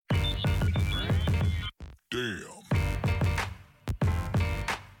Damn.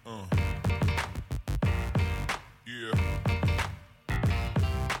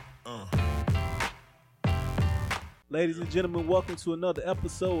 Ladies and gentlemen, welcome to another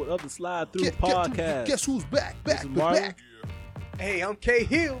episode of the Slide Through Podcast. Guess who's back? This is Martin. Hey, I'm K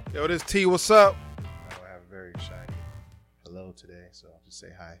Hill. Yo, this T, what's up? I don't have a very shiny hello today, so I'll just say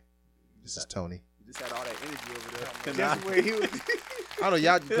hi. This is Tony. You just had all that energy over there. Guess where he was? I don't know,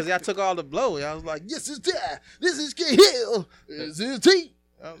 y'all, because y'all took all the blow. Y'all was like, this is that. This is K Hill. This is T.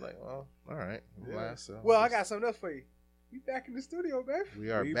 I was like, well, all right. Yeah. Well, I got something else for you. We back in the studio, man.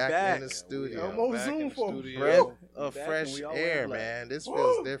 We are We back back. in the studio. Almost Zoom for Breath of We back fresh and we all air, wear black. man. This Woo!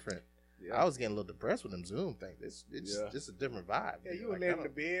 feels different. Yeah. I was getting a little depressed with them Zoom things. It's Yeah. just a different vibe. Yeah, you Like, were laying I in the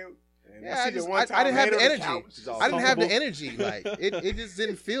don't- bed. Yeah, see the one I time didn't have laid the on the energy. couch. It's all I didn't have the comfortable. energy. Like it just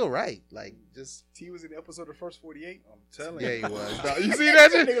didn't feel right. Like just T was in the episode of the first 48. I'm telling yeah, you. he was. Dog. You see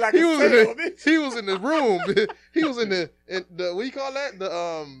that shit? Nigga like he a was in sailor, the bitch. he was in the room. He was in the what do you call that?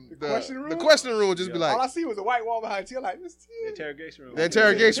 The question room? The question room. Just be Yeah. All I like see was a white wall behind T. I'm like, this T. The interrogation room. the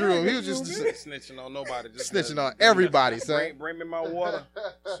interrogation room. He was Interrogation just room, Snitching on nobody. Just snitching on everybody, son. Bring me my water.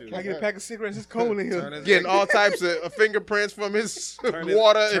 Shoot. Can I get a pack of cigarettes? It's cold in here. Turn his Getting all types of fingerprints from his turn his,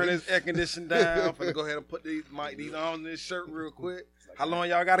 water. Turn his air conditioning down. I'm finna go ahead and put these on this shirt real quick. How long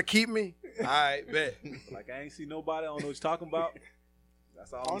y'all gotta keep me? All right, bet. Like, I ain't see nobody. I don't know what you're talking about.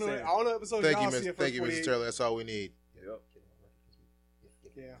 That's I all I'm don't know. saying. I don't know episodes Thank you, y'all Miss. see in Thank first you, 48. Mrs. Taylor. That's all we need. Yep.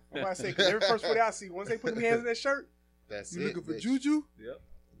 Yeah. I'm about to say, because every first 48 I see, once they put them hands in that shirt, That's you it. looking for bitch. Juju? Yep.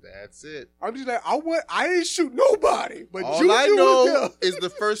 That's it. I'm just like, I didn't shoot nobody, but All Juju I was know there. is the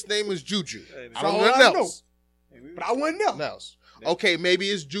first name is Juju. Hey, That's From all nothing I know. else. But I wasn't there. Nothing else. Okay, maybe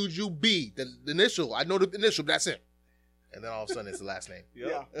it's Juju B, the initial. I know the initial, but that's it. And then all of a sudden it's the last name.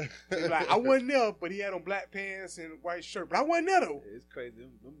 Yep. Yeah. They like, I wasn't there, but he had on black pants and white shirt. But I wasn't there though. It's crazy.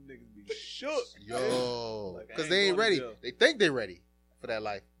 Them niggas be shook. Yo, Like, I because ain't they ain't going to ready. jail. They think they're ready for that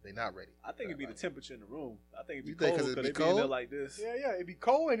life. They not ready. I think it'd be the temperature in the room. I think it'd be You think cold 'cause because it'd they be be in there cold? like this. Yeah, it'd be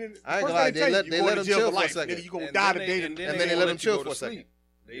cold and then I ain't first gonna lie, they they tell let- you, they you let going him to jail chill for for a life. second. Nigga, you gonna And die then today. and then they won't let him you chill go for to a second. sleep.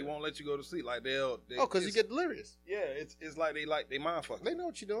 They won't let you go to sleep. Like they Because you get delirious. yeah. It's like they mind fuck. They know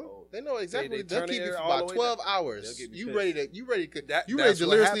what you're doing. They know exactly. They They'll turn keep the you air for all about the way 12 They'll hours. get me You pissed. ready to That- you ready that's to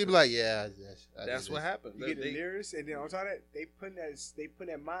what deliriously happened. be like, yeah. That's what happened. You get They- delirious, and then on top of that, they put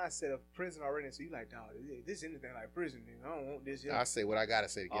that mindset of prison already. So you like, dog, this anything like prison. Nigga. I don't want this. I say what I gotta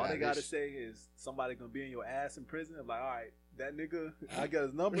say to get All out they of gotta this. say is somebody gonna be in your ass in prison. I'm like, all right, that nigga, I got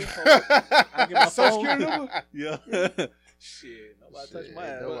his number. I get my Social phone. security number? Yeah. Shit, nobody touch Shit, my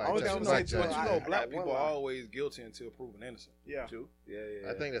ass. nobody I was touch down my to say, judge. too, But you I know, got black one people are line. always guilty until proven innocent. Yeah. True.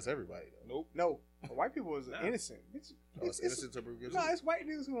 Yeah. I think that's everybody though. Nope. No, white people is Nah. innocent. Oh, it's innocent to prove guilty. No, it's white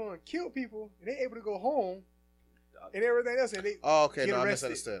niggas who want to kill people, and they able to go home and everything else, and they. Oh, okay. Get No, I arrested.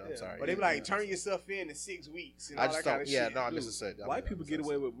 misunderstood. I'm Yeah. sorry. But they be like, turn yourself in 6 weeks and I all just that kind don't. of Yeah, shit. no, I Dude, misunderstood. White people get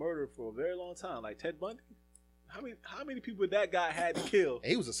away with murder for a very long time. Like Ted Bundy. How many people that guy had to kill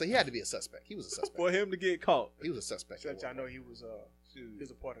He had to be a suspect. He was a suspect. for him to get caught? He was a suspect. Except I know he was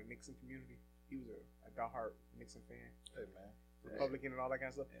a part of the Nixon community. He was a diehard Nixon fan, Hey man. Republican, and all that kind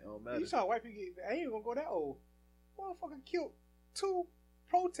of stuff. It don't You matter. saw white people get. I ain't gonna go that old. Motherfucker killed 2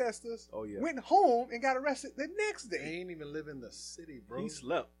 protesters. Oh yeah. Went home and got arrested the next They day. ain't even live in the city, bro. He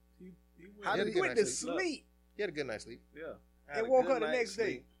slept. He How went, did He he went get to actually sleep. He had a good night's sleep. yeah. Had and a woke good up the night's next day.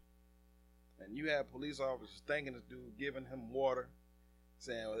 sleep. And you have police officers thanking this dude, giving him water,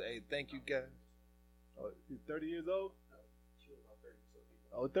 saying, "Hey, thank you guys." Oh, he's 30 years old.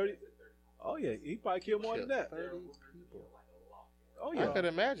 Oh, 30. Oh yeah, he probably killed more than that. 30 people. Oh I yeah. could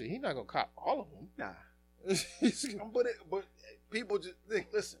imagine. He's not gonna cop all of them. Nah. But people just think.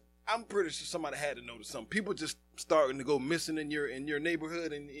 Listen, I'm pretty sure somebody had to notice something. People just starting to go missing in your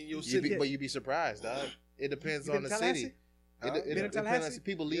neighborhood and in your city. But you'd be surprised, dog. It depends You on been the to Tallahassee? city. Huh? It Been to depends on Tallahassee?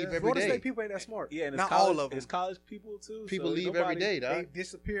 people leave Yeah. every Florida day. State people ain't that smart. Yeah, and not it's college, all of them. It's college people too. People so leave nobody- every day, They dog.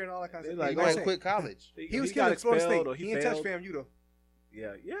 disappear and all that kind They of like, stuff. Go ahead He and quit college. He was got killed at Florida expelled State. or He ain't touch failed. FAMU though.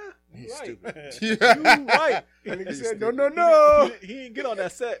 Yeah. He's You're right. stupid. You right. And nigga He's said, stupid. no. He ain't get on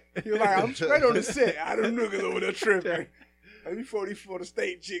that set. He was like, I'm straight on the set. I them niggas over there tripping. Let me 40 for the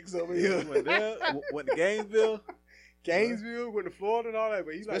state chicks over He here. went there, went to Gainesville. Gainesville, went to Florida and all that.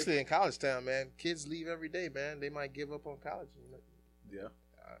 But he's like, Especially in college town, man. Kids leave every day, man. They might give up on college. Yeah.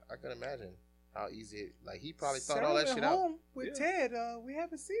 I can imagine how easy it, like he probably thought Sarah all that went shit out. home with Yeah. Ted. We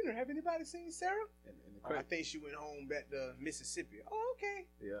haven't seen her. Have anybody seen Sarah? And the Oh, I think she went home back to Mississippi. Oh, okay.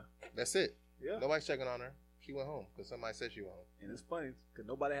 yeah. That's it. Yeah. Nobody's checking on her. She went home because somebody said she went home. And it's funny because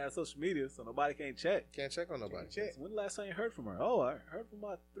nobody has social media, so nobody can check. Can't check on nobody. Check. When the last time you heard from her? Oh, I heard from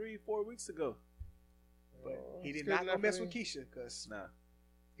her 3-4 weeks ago. But he it's did good not go enough mess for with me. Keisha because Nah.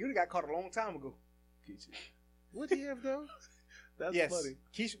 he would have got caught a long time ago. Keisha. What do you have though? That's Yes. funny.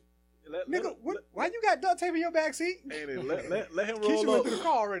 Keisha, Let, nigga, why you got duct tape in your back seat? Hey, let him Keisha roll went up. through the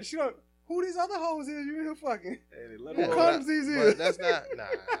car already. She don't. Who these other hoes is you in here fucking? Hey, let Who him Yeah, roll up. comes these but is? that's not. Nah.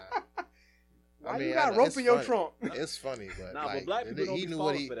 Why I mean, you I got know, rope it's in your funny. trunk? It's funny, but Nah, but like, black people don't he be knew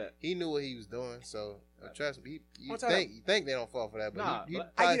falling what he for that. he knew what he was doing. So trust me, you One time- think they don't fall for that, but Nah, he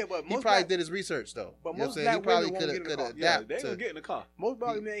but- I probably, get it, but he most probably black- did his research though. but You know most what I'm saying? He black probably women won't get in the car. Yeah, adapt they ain't to. gonna get in the car. Most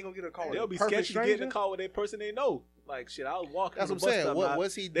black women ain't gonna get a car. They'll be Perfect sketchy to get in the stranger. car with a person they know. Like shit, I was walking. That's to what the I'm bus saying. stop, What now.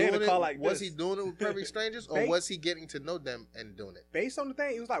 was he They in doing? the car like Was this. he doing it with perfect strangers, or They- was he getting to know them and doing it? Based on the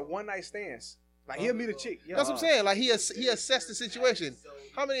thing, it was like one night stands. Like he'll meet a chick. Yeah. That's what I'm saying. Like he assessed the situation.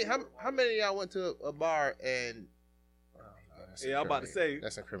 How many of y'all went to a bar and? That's Yeah, I'm about to say.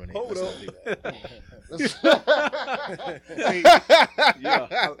 That's incriminating. Hold Let's up. not do that.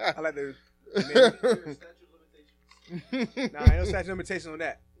 Yeah. I like the. Nah, ain't no statute of limitations on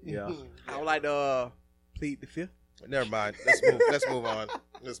that. Yeah. I would like to plead the fifth. Never mind. Let's move on.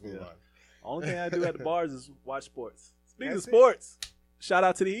 Let's move Yeah. on. Only thing I do at the bars is watch sports. Speaking That's of sports, shout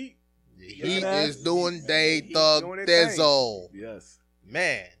out to the Heat. He Yeah. is doing they He's thug doing their thing. thizzle. Yes.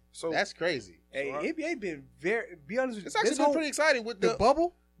 Man, So that's crazy. Hey, NBA been very. Be honest with you, It's actually this been whole- pretty exciting with the the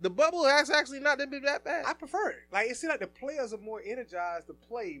bubble. the bubble has actually not been that bad. I prefer it. Like it seems like the players are more energized to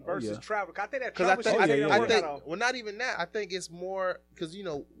play versus yeah. travel. I think that Because I travel think, shit yeah, ain't yeah, I work think, out. well, not even that. I think it's more because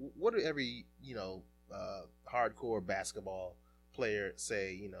what do every hardcore basketball player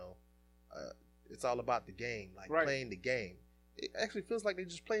say? It's all about the game, like Right. playing the game. It actually feels like they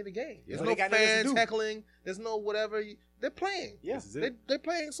just playing the game. There's But no they got nothing else to fans do. heckling. There's no whatever. They're playing. Yeah. This is it. They're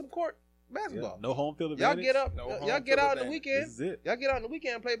playing some court Yeah. basketball. No home field Y'all advantage. get up. No y'all home get field out on the advantage. weekend. This is it. Y'all get out on the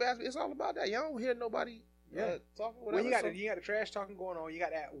weekend and play basketball. It's all about that. Y'all don't hear nobody talking. Whatever. Well, you got so- you got the trash talking going on. You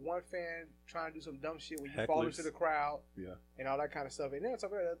got that one fan trying to do some dumb shit where you fall Hecklers. into the crowd Yeah. and all that kind of stuff. And then on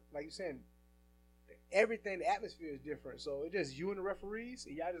top of that, like you saying, everything, the atmosphere is different. So it's just you and the referees,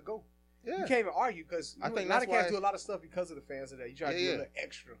 and y'all just go. yeah. You can't even argue because I think a lot that's of cats why- do a lot of stuff because of the fans today. You try to do Yeah, a yeah. little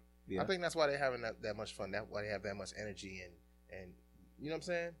extra. Yeah. I think that's why they're having that much fun. That's why they have that much energy and you know what I'm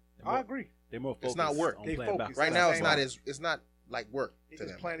saying. I agree. They're more focused. It's not work. On They playing focus. basketball. Right now, That's it's not like work. It's to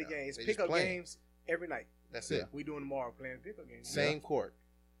just them playing right the now. games. They Pick just up playing. games every night. That's it. We doing tomorrow playing pick up games. Same court.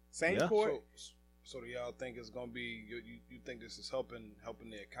 Same Yeah. court. So do y'all think it's gonna be? You think this is helping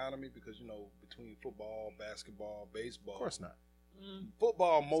the economy because between football, basketball, baseball, Of course not.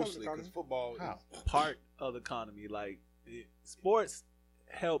 football Some mostly economy. because football. How? Part of the economy, like sports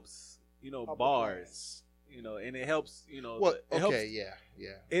helps, Upper bars, and it helps, Well, it helps, okay,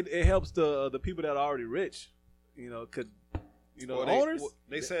 yeah. it helps the people that are already rich, could, Well, owners.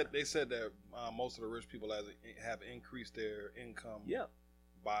 they said that most of the rich people have increased their income. Yeah,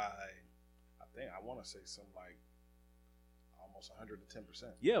 By I want to say something like almost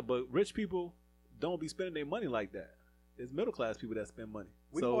 110%. yeah, but rich people don't be spending their money like that. It's middle class people that spend money.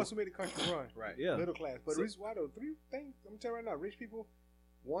 We So want so many countries run. Right. yeah, Middle class. But So- the reason why though, three things I'm telling you right now, rich people,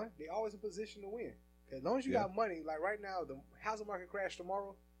 one, they always in position to win. 'Cause as long as you Yeah. got money, like right now, the housing market crash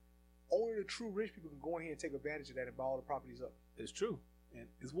tomorrow, only the true rich people can go in here and take advantage of that and buy all the properties up. it's true, and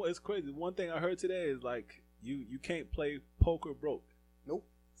it's crazy. One thing I heard today is like you can't play poker broke. Nope.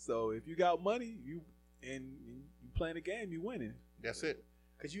 So if you got money, you playing the game, you winning. That's it.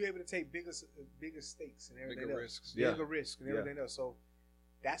 Because you're able to take bigger stakes and everything Bigger else. risks. Yeah. Bigger risk and Yeah. everything else. So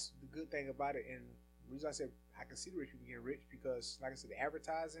that's the good thing about it. And the reason I said I can see the rich people getting rich because, like I said, the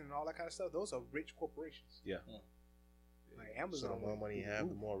advertising and all that kind of stuff, those are rich corporations. Yeah. Like So Amazon. the more money you have,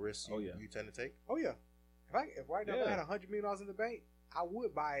 the more risks Oh, yeah. you tend to take. Oh yeah. If right now I Yeah. had $100 million in the bank, I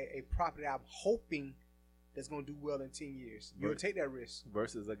would buy a property I'm hoping that's gonna do well in 10 years. You'll Right. take that risk,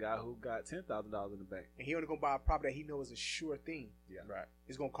 Versus a guy who got $10,000 in the bank. and he only gonna buy a property that he knows is a sure thing. Yeah. Right.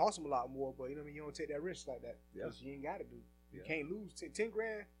 It's gonna cost him a lot more, but you know what I mean. You don't take that risk like that Yeah. because you ain't got to do. You Yeah. can't lose 10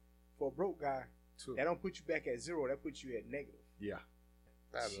 grand for a broke guy. True. That don't put you back at zero. That puts you at negative. Yeah.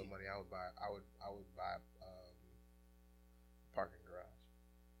 If I had a little money, I would buy parking garage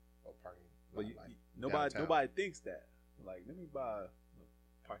or parking. But lot, like nobody downtown. thinks that. Like, let me buy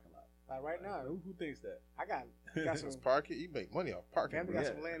a parking lot. Like right now, Who thinks that? I got Just some park it. You make money off parking. family garage.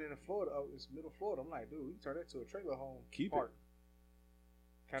 got some land in Florida. Oh, it's middle Florida. I'm like, dude, you can turn that to a trailer home. Keep park.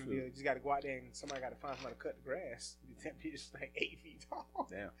 it. Kind of True. deal. You just got to go out there and somebody got to find somebody to cut the grass. That bitch like 8 feet tall.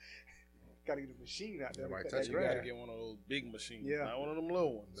 Damn. Got to get a machine out there Nobody to cut touch that You grass. gotta get one of those big machines, Yeah. not one of them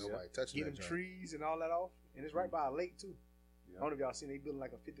little ones. Nobody touching Get that them joint. trees and all that off. And it's right by a lake too. Yeah. I don't know if y'all seen they building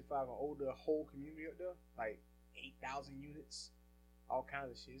like a 55 and older whole community up there, like 8,000 units, all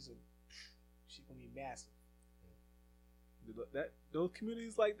kinds of shit. Shit gonna be massive. Those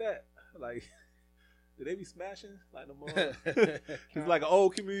communities like that, like Did they be smashing like the it's like an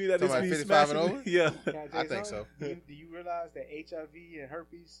old community that Talking just be about 55 smashing. and over? Yeah. Can I tell I you think something? so. Do you realize that HIV and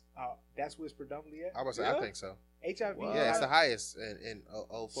herpes, that's what's predominantly at? I was say Yeah. I think so. HIV. Wow. Yeah, it's the highest in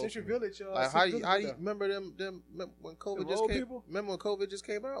old folks. Central Village. Like how do you remember them when COVID Them just old came? people? Remember when COVID just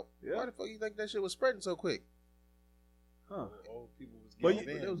came out? Yeah. Why the fuck you think that shit was spreading so quick? Huh. Old people was But, getting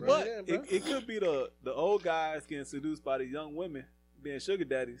it banned, was bro. but bro. it could be the old guys getting seduced by the young women being sugar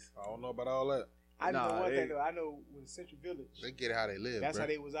daddies. I don't know about all that. I just know Nah, one they- thing though. I know when Central Village, They get it how they live. that's bro. how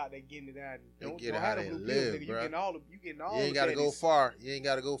they was out there getting it out. They Don't get it don't how have they them blue live, pills, nigga. bro. You getting all You ain't the gotta go daddies. far. You ain't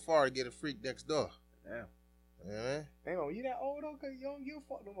gotta go far to get a freak next door. Damn. Yeah. Hang on, you that old though? Cause you don't give a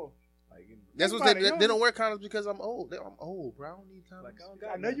fuck no more. Like, That's what Think they about it, they yo. don't wear condoms because I'm old. I'm old, bro. I don't need condoms. like I don't I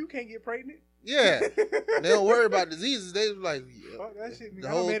got know nothing. you can't get pregnant. Yeah, they don't worry about diseases. They was like Fuck that shit, nigga. the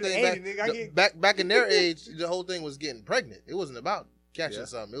I whole made it thing 80, nigga. I get back in their age, the whole thing was getting pregnant. It wasn't about catching Yeah.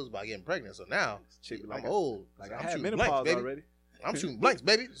 something. It was about getting pregnant. So now Chick be I'm like, old. like I'm I had shooting menopause blanks, baby. already. I'm shooting blanks,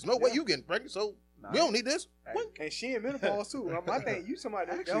 baby. There's no way Yeah. you getting pregnant. So Nah, we don't need this. and she in menopause too. I think you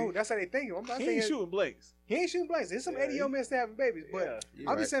somebody. Actually, That's how they think. I'm not he saying ain't shooting blanks. he ain't shooting blanks. There's some Yeah, 80-year-old men still having babies, but Yeah. You're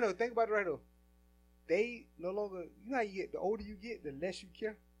I'm right. just saying though. Think about it right though. They no longer. You know how you get the older you get, the less you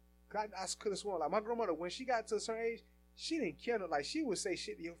care. 'Cause I could have sworn like my grandmother when she got to a certain age, she didn't care. Like she would say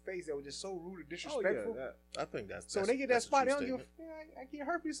shit to your face that was just so rude and Oh disrespectful. yeah, that. I think that's So when they get that's that spot, they a don't true give. I get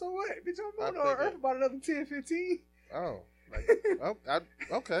herpes, so what? Bitch, I'm I on think Earth that- about another 10, 15. statement. Oh,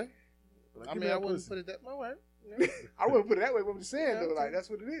 okay. Like, I give mean, me I that wouldn't pussy. put it that way. I wouldn't put it that way, but I'm just saying Yeah, though. okay. Like that's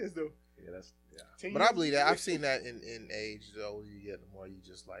what it is though. Yeah, that's yeah. 10 But I years- believe that I've seen that in age. The older you get, the more you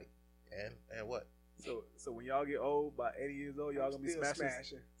just like and what? So when y'all get old, by 80 years old, y'all I'm gonna be still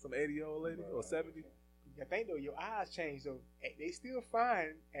smashing some 80-year-old lady or 70. I think though your eyes change though. They still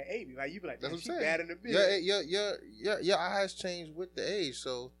fine at 80. Like you be like, That's damn, what she I'm bad saying. in the bed. Your eyes change with the age.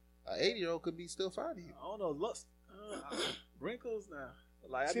 So an 80-year-old could be still fine to you. I don't know, looks, wrinkles now.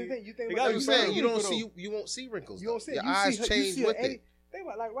 Like I See the need, thing, you think they about gotta I'm be saying better you don't wrinkle, see though. you won't see wrinkles. You don't see Your you eyes see her, change you see with her 80. it. Think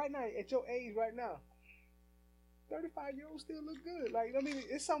about like right now at your age right now. 35-year-olds still look good. Like I mean,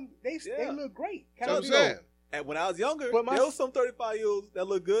 it's some they Yeah. look great. That's Kinda what I'm you know, saying. and when I was younger, But my- there was some 35-year-olds that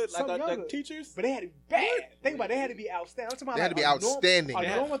look good, Some like younger. teachers. But they had to be bad. Think about it, they had to be outstanding. I'm talking about They had to be like a norm- outstanding. A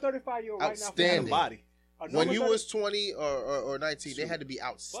Yeah. normal 35-year-old right now. They had a Outstanding. body. A When normal you 30 was 20 or 19, they had to be Fuck it.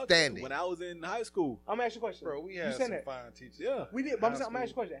 outstanding. When I was in high school, I'm gonna ask you a question. Bro, we You had said some that. fine teachers. yeah. We did, but I'm High gonna ask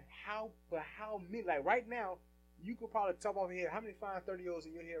you a school. question. How many, like right now, you could probably top off your head, how many fine 30-year-olds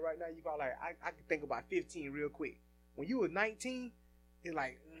in your head right now, you probably like, I can think about 15 real quick. When you was 19, it's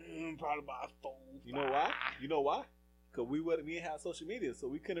like, probably about 4, You know why? You know why? Because we didn't have social media, so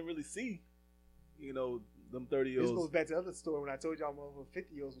we couldn't really see, them 30-year-olds. This goes back to the other story when I told y'all motherfucker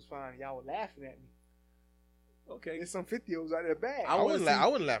 50-year-olds was fine. Y'all were laughing at me. Okay. There's some 50-years out there bad. I I wanna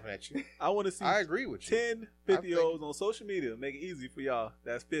wasn't laughing at you. I want to see I agree with you. 10 50-year-olds on social media. Make it easy for y'all.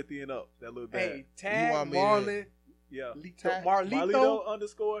 That's 50 and up. That look bad. Hey, tag want me to- Marlon, Yeah. Marlito,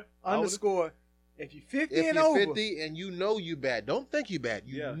 underscore. underscore. If you 50 If and you're over, 50 and you know you bad, don't think you bad.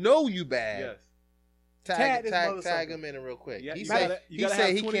 You Yeah. know you bad. Yes. Tag this Tag motherfucker. him in real quick. Yeah, he you said gotta he have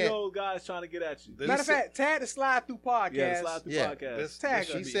said he can't. 20-year-old guys trying to get at you. matter of fact, tag the Slide Through podcast. Yeah, the Slide Through Yeah. podcast. This- Tag this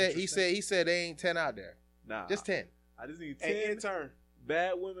should He be said interesting. he said they ain't 10 out there. Nah. Just 10. I just need Hey, 10 intern,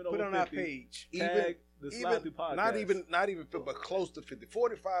 bad women put over it on our 50. page. Tag the Slide Through podcast. not even 50, but close to 50,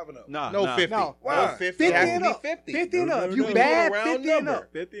 45 and up. Nah, No nah. 50. No. Why? 50. 50 It has and to be up. 50. 50 and up. No, You no, no. bad, Round 50 and number.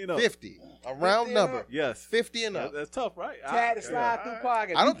 up. 50 and up. 50. A round 50 and number. up. Yes. 50 and up. That's tough, right? Tag the Yeah. Slide Through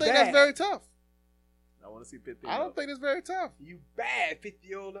podcast. I don't You think bad. that's very tough. I want to see 50 I and don't up. think it's very tough. You bad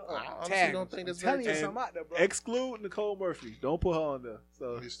 50-year-old. I honestly Tag. don't think that's I'm telling very you tough. something out there, bro. Exclude Nicole Murphy. Don't put her on there.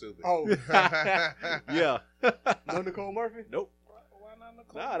 So, You're stupid. Oh, yeah. no Nicole Murphy? Nope. Why not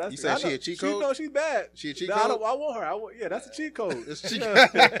Nicole? Nah, that's You said I she know- a cheat code? No, she's bad. She a cheat Nah, code? I want her. Yeah, that's a cheat code. It's cheat Yeah.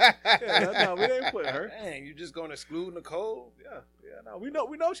 code. Yeah, no, we didn't put her. Dang, you just gonna exclude Nicole? Yeah, no, we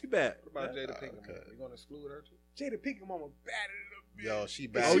know she bad. What about Yeah. Jada Pinkett? okay. You gonna exclude her too? Jada Pinkett mama bad in the Yo, she She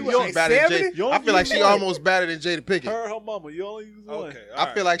bad. was She like better than 70? Jada. I feel like she You only- almost better than Jada Pinkett. Her mama. You only use one. Okay,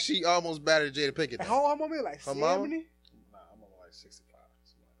 I feel like she almost better than Jada Pinkett. How old her mama is? Like Her mama? 70? Nah, I'm on like 65.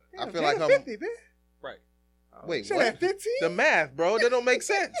 something like Damn, I feel like Jada her- 50, man. Right. Wait, She what? at 15? The math, bro. That don't make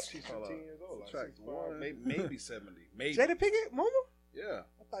sense. She's Hold 15 on. years old. Like Subtract 65, one. maybe 70. Maybe. Jada Pinkett, mama? Yeah.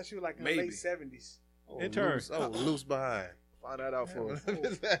 I thought she was like in Maybe. the late 70s. Intern. Loose behind. Find that out for us.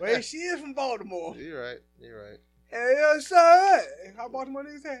 Wait, she is from Baltimore. You're right. You're right. Hey, yo, sir. How Baltimore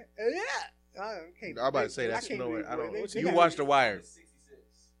niggas say? Hey, yeah. I can't. I'm about to say I that's can't no way. believe I don't. they You got- watched The Wire. 66.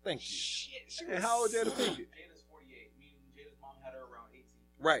 Thank you. Shit. She And was- how old Jada Pinkett? Jada's 48, meaning Jada's mom had her around 18.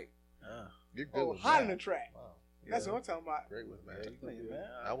 Right. You're good Oh, with hot in that. the track. Wow. That's what I'm talking about. Great with math. Hey, man,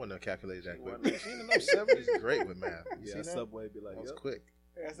 I wouldn't have calculated that she quick. wasn't- she didn't know 70s. He's great with math. You Yeah, see that? Subway be like, That was yep. quick.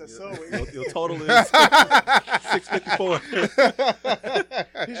 That's a Yeah. Subway. Your total is 654.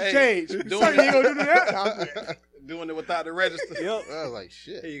 You should Hey, change. doing Sorry, you ain't gonna do that. I'm good. Doing it without the register. Yep. I was like,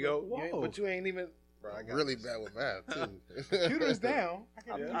 shit. Here you go. Whoa. But you ain't even. Bro, I I'm got really this. bad with math too. Computer's down. I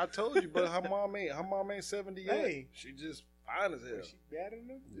can do I told you, but her mom ain't 70 yet. Hey. She just fine as hell. it. She better than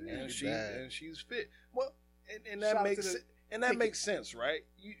them. Yeah. and she bad. she's fit. Well, and Shout that out makes to the and that ticket. makes sense, right?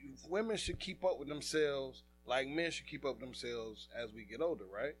 Women should keep up with themselves like men should keep up with themselves as we get older,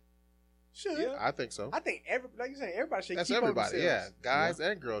 right? Should. Yeah. I think so. I think like you saying, everybody should That's keep everybody. up Yeah, themselves. guys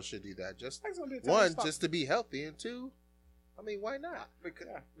and girls should do that. Just Like somebody tell one, me stop. just to be healthy, and two, I mean, why not? Because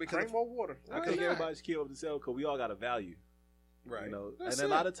Yeah. because Drink more water. I Why think not? everybody should keep up themselves because we all got a value. right. You know, That's and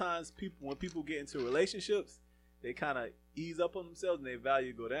a it. lot of times when people get into relationships, they kind of ease up on themselves and their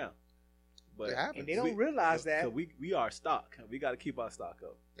value go down. But It happens. And they don't realize that. So we are stock. We got to keep our stock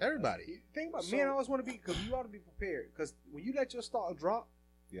up. Everybody. Think about So- men always want to be because you ought to be prepared because when you let your stock drop,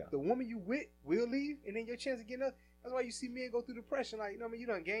 Yeah. the woman you with will leave, and then your chance of getting up. That's why you see men go through depression. Like, you know what I mean? You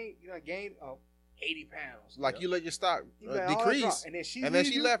done gained 80 pounds. Like you let your stock You let all that decrease, drop, and then she and then leaves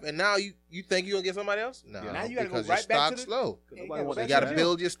she you, left, and now you think you gonna get somebody else? No, Yeah. Now you gotta go because right your back stock's to the- low. Because Yeah, nobody you wants You back got to to the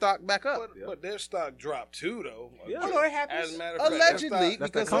build your stock back up. But, Yeah. but their stock dropped too, though. Yeah. Oh, no, it happens. As a matter of fact, Allegedly, that's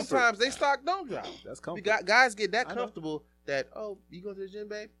because the comfort. sometimes they stock don't drop. That's We comfort. got guys get that I know. comfortable that you go to the gym,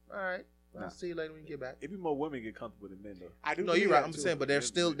 babe. All right, Nah. I'll see you later when you get back. It'd be more women get comfortable than men though. I do. No, believe you're right. that, I'm too. saying, but there's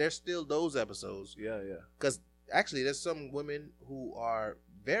still those episodes Yeah, yeah. because actually there's some women who are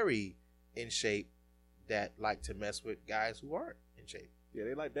very in shape that like to mess with guys who aren't in shape. Yeah,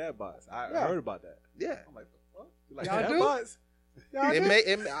 they like dad bods. I Yeah. heard about that. Yeah, I'm like, what? You like Y'all dad do? bods? Y'all it do? may. I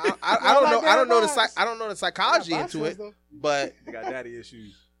Y'all don't like know. I don't know the that I don't know the psychology Yeah, into it, though. but They got daddy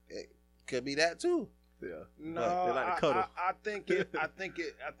issues. could be that too. Yeah. No, They like to cuddle. I think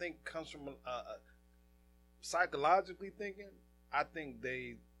it comes from psychologically thinking. I think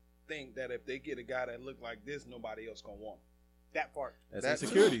they think that if they get a guy that look like this, nobody else gonna want him. That part. That's That's-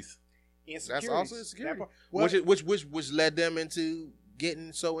 insecurities. Insecurities. also insecurity. That part. Which led them into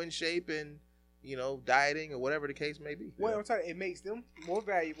getting so in shape and dieting or whatever the case may be. Well, I'm telling you, it makes them more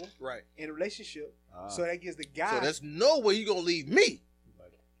valuable Right. in a relationship. Ah. So that gives the guy. So there's no way you gonna leave me.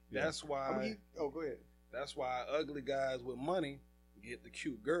 Yeah. That's why. go ahead. That's why ugly guys with money get the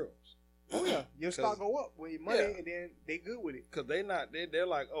cute girls. Oh yeah, your stock go up with your money, Yeah. and then they good with it. Cause they're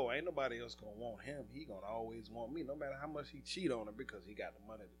like, oh, ain't nobody else gonna want him. He gonna always want me, no matter how much he cheat on her, because he got the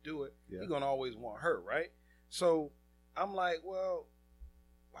money to do it. Yeah. He gonna always want her, right? So I'm like, well,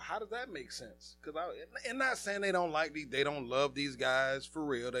 how does that make sense? Cause and not saying they don't they don't love these guys for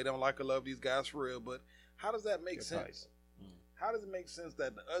real. They don't like or love these guys for real. But how does that make Good sense? point. How does it make sense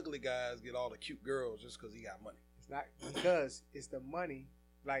that the ugly guys get all the cute girls just because he got money? It's not because it's the money.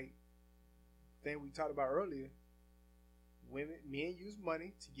 Like thing we talked about earlier. Men use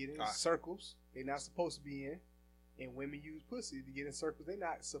money to get in circles they're not supposed to be in, and women use pussy to get in circles they're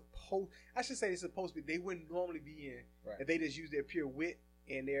not supposed. I should say they're supposed to be. They wouldn't normally be in Right. if they just use their pure wit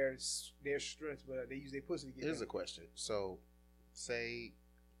and their strength, but they use their pussy to get Here's in. a question. So, say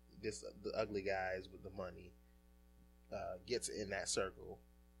the ugly guys with the money gets in that circle.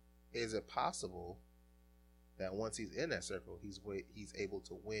 Is it possible that once he's in that circle, he's able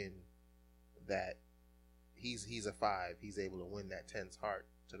to win that? He's a 5. He's able to win that 10's heart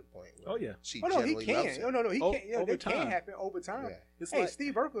to the point where Oh yeah. she Oh no, he generally loves can. him. Oh no, he O- can. Yeah, over that can time. happen over time. Yeah. It's Hey, like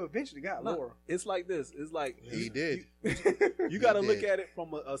Steve Urkel eventually got no, Laura. it's like this. It's like He did. You got to He look did. at it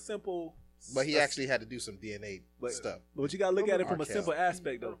from a simple. But he actually had to do some DNA But- stuff. But you got to look at it from a Arkel. simple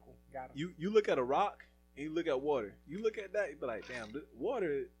aspect though. Got him. You look at a rock and you look at water. You look at that, you be like, damn,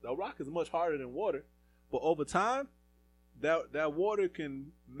 the rock is much harder than water. But over time, that water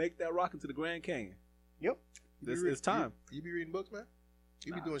can make that rock into the Grand Canyon. Yep. It's time. You be reading books, man?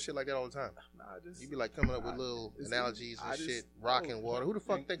 You be Nah. doing shit like that all the time. Nah, just, You be like coming up with I- little it's- analogies and I just- shit, rock and water. Who the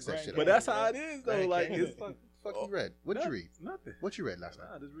fuck thinks that shit? but up? that's how it is though. Grand Like Canyon. it's like, Fuck you read? What'd you read? Nothing. What you read last night?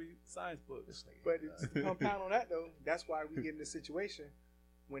 Nah, just read science books. This nigga. But it's to compound on that though, that's why we get in this situation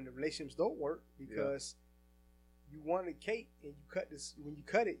when the relationships don't work because you want a cake and you cut this. When you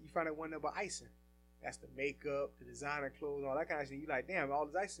cut it, you find out one number icing. That's the makeup, the designer clothes, all that kind of shit. You like, damn, all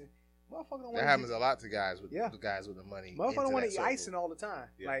this icing. Motherfucker don't want That happens a lot to guys with Yeah. the guys with the money. Motherfucker don't want to eat circle. icing all the time.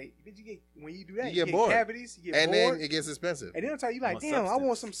 Yeah. Like, did you get when you do that? You get bored. cavities. You get And bored. then it gets expensive. And then tell you like, Want damn, I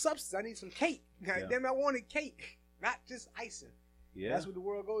want substance. some substance. I need some cake. God Yeah. damn, I wanted cake, not just icing. Yeah. That's what the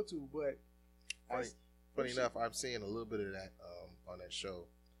world go to. But that's- Funny enough, I'm seeing a little bit of that on that show.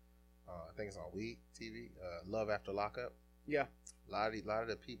 I think it's on WE TV. Love After Lockup. yeah, A lot of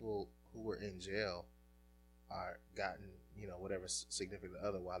the people who were in jail are gotten, whatever significant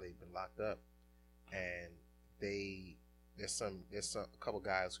other while they've been locked up, and there's a couple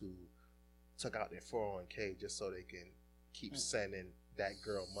guys who took out their 401k just so they can keep sending that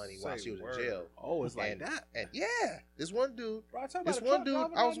girl money while she was in jail. Oh, it's like that. And yeah, this one dude, Bro,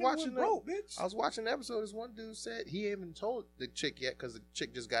 I was watching the episode. This one dude said he ain't even told the chick yet because the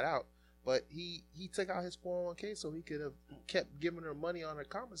chick just got out. But he took out his 401k so he could have kept giving her money on her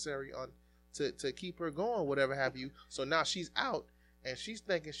commissary to keep her going, whatever have you. So now she's out and she's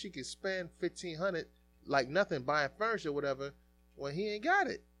thinking she could spend $1,500 like nothing buying furniture or whatever when he ain't got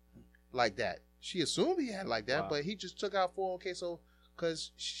it like that. She assumed he had it like that, but he just took out 401k so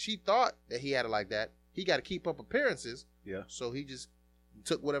because she thought that he had it like that. He got to keep up appearances. Yeah. So he just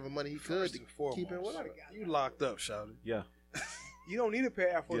took whatever money he could to keep it with her. You locked up, shouted. Yeah. You don't need a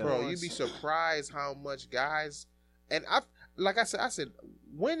pair of Air Bro, you'd be surprised how much guys, and I said,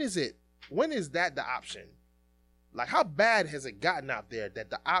 when is that the option? Like, how bad has it gotten out there that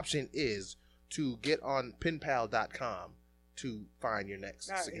the option is to get on penpal.com to find your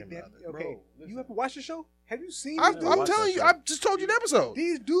next significant other? Okay, Bro, you ever watch the show? Have you seen I'm these dudes? telling you, I just told you the episode.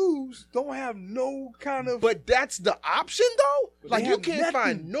 These dudes don't have no kind of. But that's the option, though? But Like, they you have can't nothing.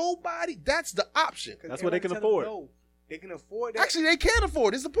 find nobody. That's the option. That's what they can everybody afford. tell them no. They can afford that. Actually, they can't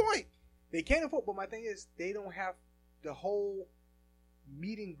afford. Is the point. They can't afford. But my thing is, they don't have the whole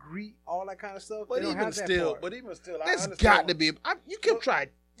meet and greet, all that kind of stuff. But they don't even have that still, part. I There's understand. got to be. You can try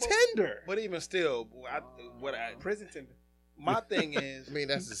Tinder. But even still, prison tender. my thing is, I mean,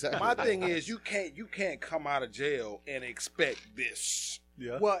 that's exactly. my thing is, you can't come out of jail and expect this.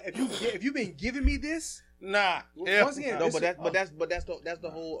 Yeah. Well, if you've been giving me this, Nah. once again, No, this but is- that's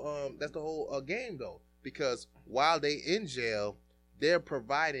the whole game though, because while they in jail, they're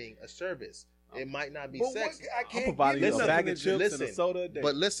providing a service. It might not be But sex, what, I I'm can't providing give you listen, a bag of listen, chips and a listen. soda a day.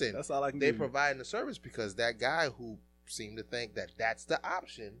 but listen, That's all I can they're give you. providing the service because that guy who seemed to think that that's the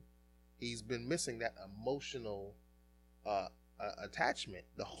option, he's been missing that emotional attachment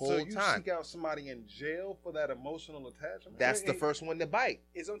the whole so you time. seek out somebody in jail for that emotional attachment. That's the first one to bite.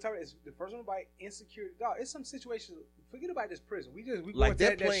 it's on top. It's the first one by insecurity. Dog, it's some situations. Forget about this prison. We Like go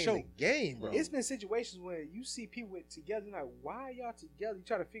they're to that playing show. the game, bro. It's been situations where you see people together. You're like, why are y'all together? You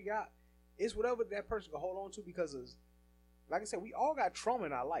try to figure out. It's whatever that person can hold on to because of, like I said, we all got trauma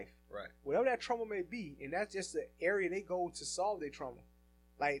in our life. Right. Whatever that trauma may be, and that's just the area they go to solve their trauma.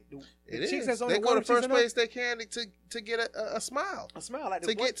 Like the It chicks is. that's on They the go one to first chicks on place they can to get a smile. a smile. Like to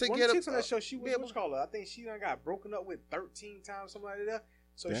the get one a- chicks on that show, she was yeah, what you call her? I think she done got broken up with 13 times, something like that.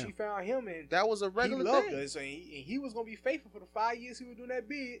 So Damn. she found him and That was a he regular loved thing. her. So he was gonna be faithful for the 5 years he was doing that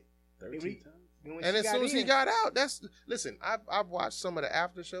bid. 13 we- times. And, when And she as got soon as he in- got out, listen. I've watched some of the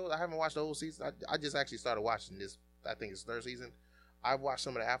after shows. I haven't watched the whole season. I just actually started watching this. I think it's third season. I've watched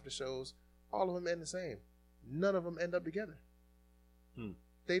some of the after shows. All of them end the same. None of them end up together.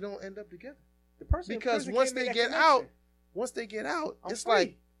 They don't end up together the person in because prison once can't make they that get connection. out, once they get out, I'm it's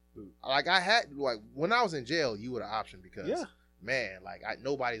free. like I had like when I was in jail, you were the option because Yeah. man, like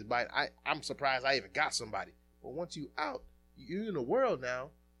nobody's biting. I'm surprised I even got somebody. But once you out, you in the world now.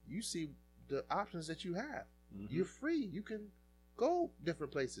 You see the options that you have. Mhm. You're free. You can go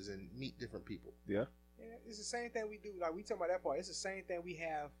different places and meet different people. Yeah. Yeah, it's the same thing we do. Like we talking about that part. It's the same thing we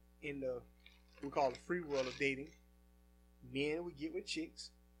have in the we call the free world of dating. Men would get with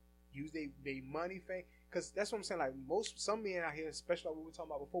chicks, use they money thing. Cause that's what I'm saying. Like some men out here, especially like what we were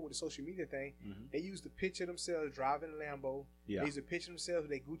talking about before with the social media thing, Mhm. they use the picture of themselves driving a Lambo. Yeah. They use the picture of themselves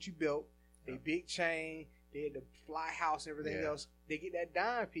with their Gucci belt, their big chain, they had the fly house and everything Yeah. else. They get that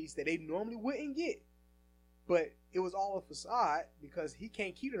dime piece that they normally wouldn't get. But it was all a facade because he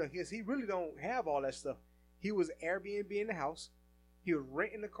can't keep it because he really don't have all that stuff. He was Airbnb in the house. He was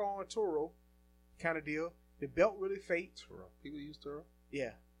renting the car on Turo kind of deal. The belt really fake. People use Turo.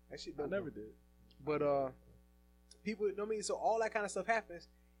 Yeah. That shit I dope. never did. But people, you know what I mean? So all that kind of stuff happens,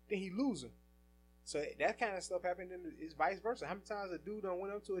 then he losing. So that kind of stuff happened, then it's vice versa. How many times a dude done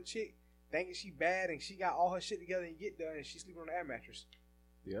went up to a chick thinking she bad and she got all her shit together and get there and she sleeping on the air mattress?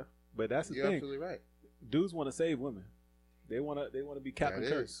 Yeah. But that's the You're thing. absolutely right. Dudes want to save women. They want to be Captain That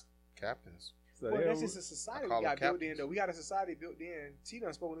Kirk. is. Captains. So Well, they that's don't- just a society I call we got them built in, captains. though. We got a society built in. T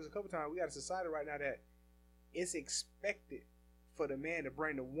done spoken this a couple times. We got a society right now that it's expected for the man to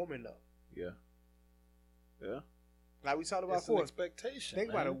bring the woman up. yeah. Yeah. Like we talked about It's an before. expectation. Think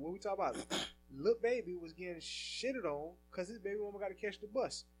about it. man. What we talk about, Lil Baby was getting shitted on because his baby mama got to catch the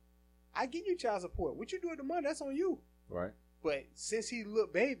bus. I give you child support. What you do with the money, that's on you. Right. But since he Lil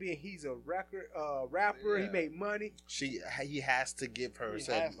Baby and he's a rapper, he Yeah. made money. He has to give her a He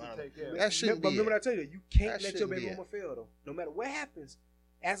certain has to amount. take care of That shouldn't But be remember it. what I tell you, you can't That let your shouldn't baby be it. mama fail though. No matter what happens,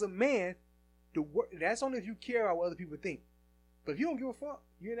 as a man, That's only if you care about what other people think. But if you don't give a fuck,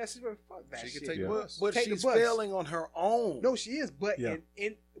 you're in that situation. Fuck that She shit. can take Yeah. the bus. But Take the she's bus. failing on her own. No, she is. But Yeah.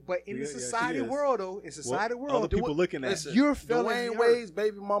 in Yeah, the she society is. world though, in society Other world, people looking at. Listen, You're failing Dwayne the Wade's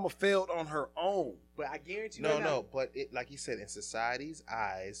baby mama failed on her own. but I guarantee you No, right now, but like you said, in society's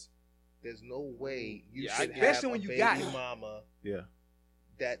eyes, there's no way you Yeah, should especially have when a you baby got it. mama Yeah.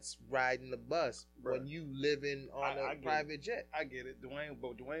 that's riding the bus Bruh. when you living on I a get private jet. I get it, Dwayne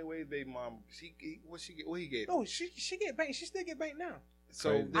Wade's baby mama. What he get? no, she get banked. She still get banked now. So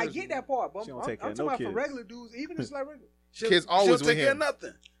Crazy. I get that part, but She I'm don't take care talking of no about for kids. regular dudes, even if it's like regular. Kids always she'll with take care of him.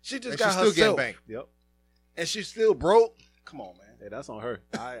 nothing. She just And got she's still getting herself, banked. Yep. and she's still broke. Come on, man. Hey, that's on her.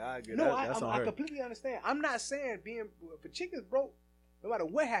 I get No, that. That's on I her. completely understand. I'm not saying being if a chick is broke, no matter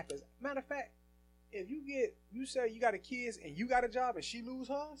what happens. Matter of fact, if you say you got a kids and you got a job and she lose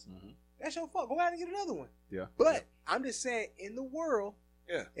hers, Mhm. that's your fault. Go out and get another one. Yeah. But I'm just saying, in the world,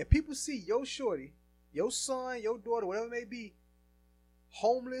 Yeah. if people see your shorty, your son, your daughter, whatever it may be,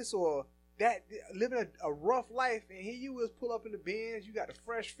 homeless or that living a rough life, and here you is pull up in the Benz, you got the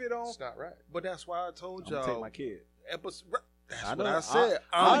fresh fit on. It's not right. But that's why I told I'm gonna y'all. take my kid. That's I what know. I said.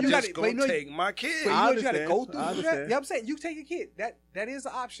 I I'm you just gotta- gonna but you know- take my kid. But you I know what you got to understand. go I through for that. understand. Yeah, I'm saying you take a kid. That is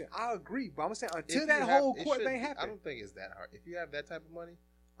an option. I agree, but I'm saying If until you that have- whole it court shouldn't thing be- I happens. don't think it's that hard. If you have that type of money,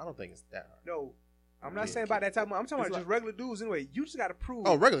 I don't think it's that hard. No, I'm not Yeah. saying about that type of money. I'm talking It's about just regular dudes anyway. You just got to prove.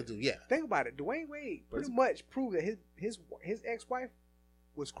 Oh, regular dude, yeah. Think about it. Dwayne Wade But pretty it's- much proved that his ex-wife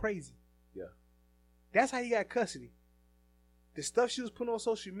was crazy. Yeah. That's how he got custody. The stuff she was putting on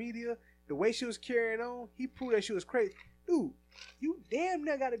social media, the way she was carrying on, he proved that she was crazy. Dude, you damn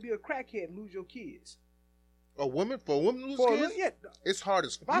near got to be a crackhead and lose your kids. For a woman to lose For a kids, little- yeah, it's hard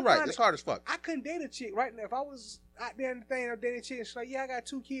as. If I You're right. find It's it- hard as fuck. I couldn't date a chick right now. If I was out there and the thing, I'm dating a chick, and she's like, yeah, I got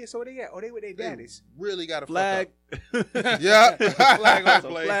 2 kids, so where they at? Oh, they with their They daddies. really got to Flag. Yeah. Flag on That's the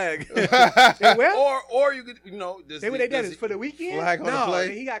a play. flag. They where? Or you could, this, They with their this- daddies for the weekend? Flag on the no,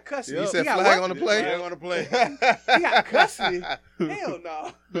 play? he got custody. You Yep. said He got flag what? on the play. Flag on the play. He got custody? Hell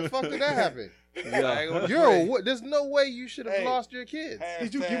no. The fuck did that happen? Flag on the Yo, play. what? There's no way you should have Hey. lost your kids.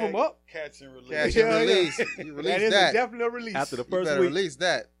 Did you give him up? Catch and release. Catch Yeah, and yeah. release. You That release is that. a definite release. After the You first better week. release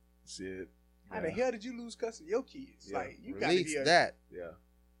that. Shit. How the hell did you lose custody of your kids? Yeah. Like, you got to Release be a... that. Yeah.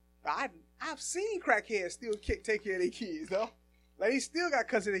 I've seen crackheads still take care of their kids, though. Like, they still got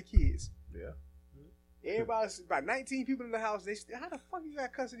custody of their kids. Yeah. Everybody's about 19 people in the house. They still, how the fuck you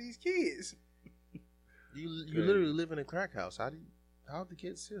got custody of these kids? You Crazy. literally live in a crack house. How are the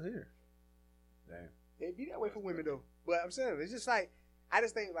kids still here? Damn. It be that way for women though. But I'm saying it's just like I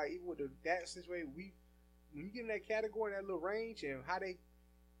just think like even with that situation, when you get in that category, that little range, and how they.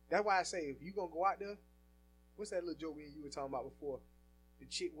 That's why I say if you gonna go out there, what's that little joke you were talking about before? The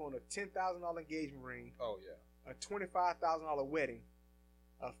chick won a $10,000 engagement ring, Oh yeah. a $25,000 wedding,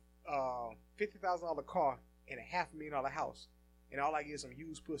 a $50,000 car, and a $500,000 house, and all I get is some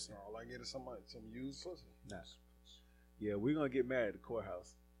used pussy. All I get is some used pussy. Nah. Yeah, we're gonna get married at the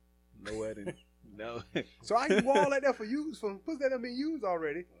courthouse. No wedding. No. So I can go all like that for used for pussy that done been used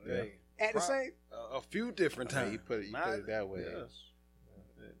already Hey, at the same. a few different I mean, times. you put it that way.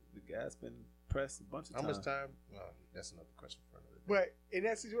 Yeah. The gas been pressed a bunch of How times. much time? Well, that's another question for another day. But in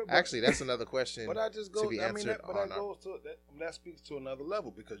that situation, Actually, that's another question. But I just to go. be I mean, answered that, but that on our- goes to that speaks to another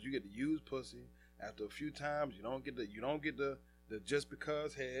level because you get to use pussy after a few times. You don't get the just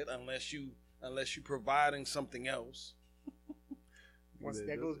because head unless you providing something else. once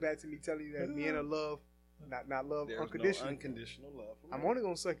that goes back to me telling you that men are love, not love There's unconditional. no unconditional love. For I'm men. only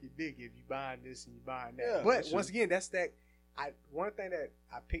gonna suck your dick if you buying this and you buying that. Yeah, but that's once true. again, that's that. One thing that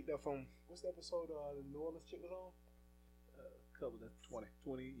I picked up from what's the episode the New Orleans chick was on? Couple of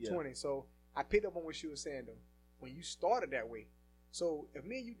 20. Yeah. 20. So I picked up on what she was saying though. When you started that way, so if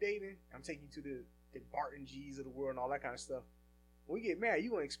me and you dating, I'm taking you to the Barton G's of the world and all that kind of stuff. When we get married, you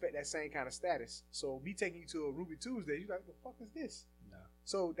gonna expect that same kind of status. So me taking you to a Ruby Tuesday, you like, the fuck is this? No.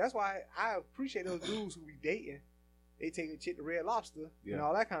 So that's why I appreciate those dudes who be dating. They take a chick to Red Lobster Yeah. and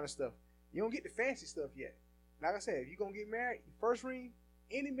all that kind of stuff. You don't get the fancy stuff yet. Like I said, if you're gonna get married, your first ring,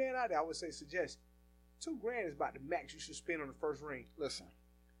 any man out there, I would say suggest $2,000 is about the max you should spend on the first ring. Listen,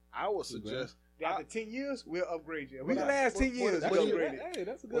 I would $2,000. suggest. After 10 years, we'll upgrade you. If Well, we can last 10 well, years, that's we'll what- upgrade it. Hey,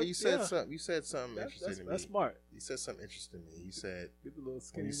 that's a good. Well, you said yeah. something. You said something That's interesting to me. smart. You said something interesting to me. You said Get the little when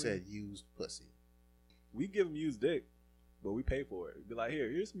skinny you ring. said used pussy. We give them used dick, but we pay for it. Be like,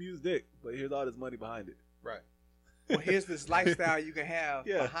 here's some used dick, but here's all this money behind it. Right. Well, here's this lifestyle you can have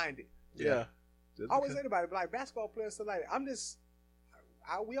Yeah. behind it. Yeah. Just I always because- say about it, but like basketball players, so like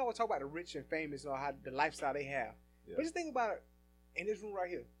we always talk about the rich and famous and how the lifestyle they have. Yeah. But just think about it in this room right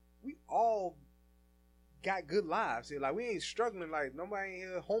here. We all got good lives here. Like we ain't struggling. Like nobody ain't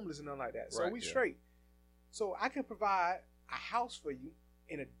here homeless and nothing like that. So Right, we yeah. straight. So I can provide a house for you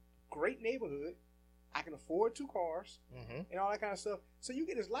in a great neighborhood. I can afford 2 cars Mm-hmm. and all that kind of stuff. So you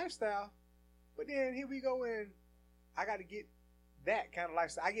get this lifestyle, but then here we go and I got to get that kind of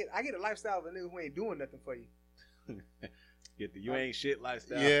lifestyle. I get a lifestyle of a nigga who ain't doing nothing for you. Get the you ain't shit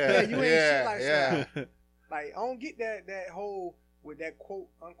lifestyle. Yeah, you ain't shit like yeah. that. Like I don't get that whole with that quote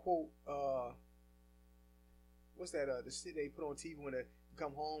unquote what's that the shit they put on TV when you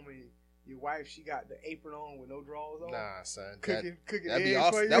come home and your wife she got the apron on with no drawers on. Nah, son. Cooking That'd be eggs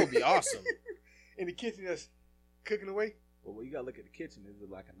for awesome. you. That would be awesome. In the kitchen just cooking away. Well, you gotta look at the kitchen. Is it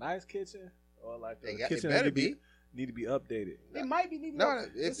like a nice kitchen or like a It kitchen better that be. need to be updated? It might be needing No,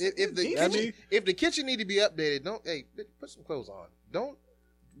 if the kitchen need to be updated, don't put some clothes on. Don't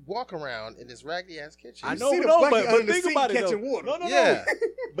walk around in this raggedy ass kitchen. I You know, see the no, bucket but under the think sink about it. catching Though. water. No, Yeah.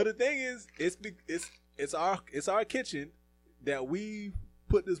 But the thing is, it's our kitchen that we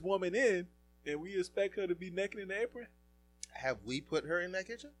put this woman in, and we expect her to be naked in the apron. Have we put her in that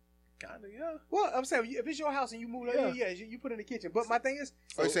kitchen? Kinda, yeah. Well, I'm saying if it's your house and you move, you put it in the kitchen. But my thing is,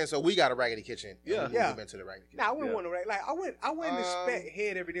 Or you saying so we got a raggedy kitchen? And Yeah. we Yeah. move into the raggedy kitchen. nah, I wouldn't Yeah. want to like I wouldn't expect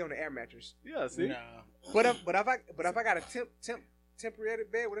head every day on the air mattress. Yeah, see, Nah. But if I got a temporary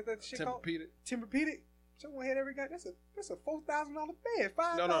bed, what is that shit called? Tempur-Pedic. Tempur-Pedic. So one head every guy. That's a $4,000 bed.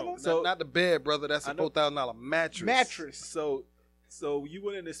 $5,000. No, So- not the bed, brother. That's I a know- $4,000 mattress. mattress. so you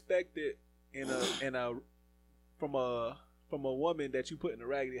wouldn't expect it in a from a woman that you put in a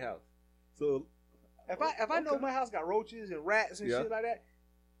raggedy house. So If I know Okay. my house got roaches and rats and Yeah. shit like that,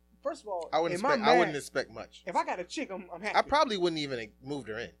 first of all, I wouldn't in my expect. I wouldn't mind, expect much. if I got a chick, I'm happy. I probably wouldn't even have moved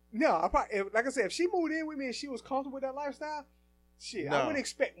her in. No, like I said, if she moved in with me and she was comfortable with that lifestyle, shit, I No. wouldn't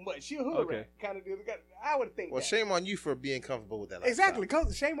expect much. She a hood Okay. rat kind of deal. I would think Well, that. shame on you for being comfortable with that. Exactly.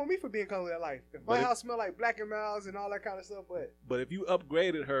 Shame on me for being comfortable with that life. If my But house smell like Black and Miles and all that kind of stuff, but if you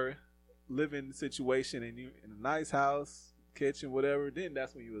upgraded her living situation and you in a nice house, kitchen, whatever, then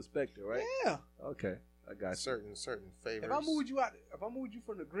that's when you expect it, right? yeah. Okay, I got you. Certain favors. If I moved you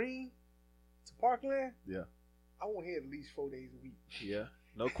from the Green to Parkland, Yeah. I want here at least 4 days a week. Yeah,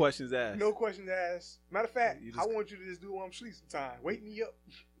 no questions asked. No questions asked. Matter of fact, You just- I want you to just do it while I'm asleep sometime. Wake me up.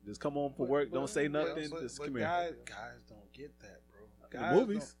 Just come home from work. Don't say nothing. But just come guys, here. guys don't get that, bro. the Guys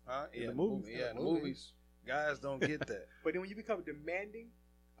movies. don't- Huh? In Yeah, the movies. Yeah, in the movies. Guys don't get that. But then when you become demanding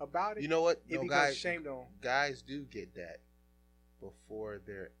about it, You know what? it No, becomes guys. shamed on. Guys do get that before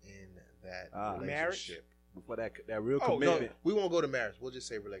they're in that Marriage? relationship. Before that real Oh no, commitment. we won't go to marriage. We'll just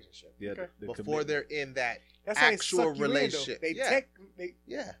say relationship. Yeah, Okay. the Before commitment. they're in that That's how they actual suck you in, though. relationship. They Yeah. they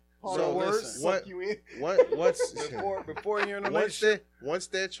yeah. on So the words listen, suck what- you in. Once Before you're in a once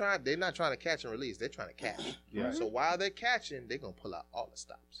relationship, they're trying, they're not trying to catch and release. They're trying to catch. Yeah. So while they're catching, they're gonna pull out all the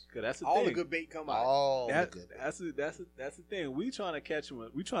stops, 'Cause that's the All thing. the good bait come out. all the That, good. that's the thing. We trying to catch them.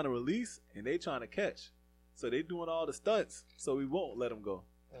 We trying to release, and they trying to catch. So they doing all the stunts. So we won't let them go.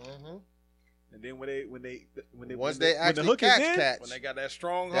 Mm-hmm. And then when they Once when they when actually the hook is in, catch, when they got that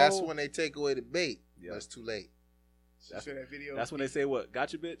stronghold, that's when they take away the bait. Yeah. But it's too late. You saw that video. that's when they say, "What?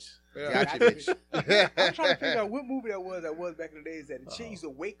 Gotcha, bitch." yeah. Got you, bitch. I'm trying to figure out what movie that was back in the days that the chick Uh-oh. used to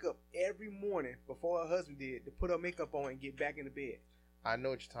wake up every morning before her husband did to put her makeup on and get back in the bed. I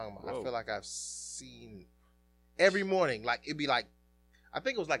know what you're talking about. Whoa. I feel like I've seen every morning. Like it'd be like, I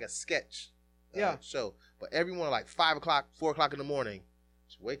think it was like a sketch, Yeah. show. But every morning, like 5 o'clock, 4 o'clock in the morning,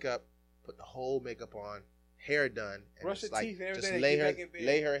 just wake up, put the whole makeup on, hair done, and Brush just her teeth and everything just and lay get her back in bed.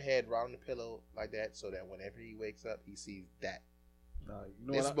 lay her head right on the pillow like that, so that whenever he wakes up, he sees that. You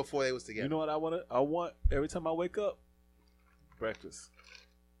know This what? is before they was together. You know what I want? I want every time I wake up, breakfast.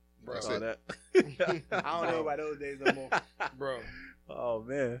 bro, That's all that. I don't know about those days no more. bro, Oh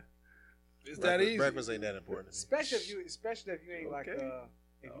man. it's that easy. Breakfast ain't that important. Especially if you ain't like Okay.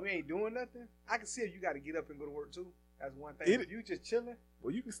 if you ain't doing nothing. I can see if you got to get up and go to work too. That's one thing. It- If you just chilling,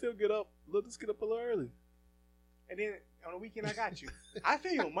 Well, you can still get up. Let's get up a little early. and then on the weekend I got you. I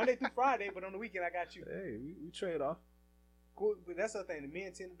feel you on Monday through Friday, but on the weekend I got you. Hey, we trade off. Cool, but that's the thing the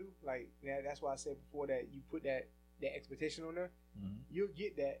men tend to do. Like that's why I said before that you put that expectation on there. You'll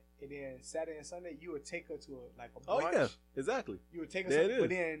get that, and then Saturday and Sunday you would take her to a brunch. Oh yeah, exactly. You would take her. There some- it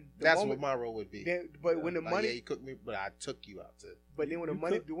but is. then the That's moment, what my role would be. but when the Like, money, yeah, you cooked me, but I took you out to. but then when the you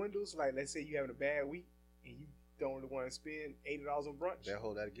money cook- dwindles, like let's say you having a bad week and you don't really want to spend $80 on brunch. They'll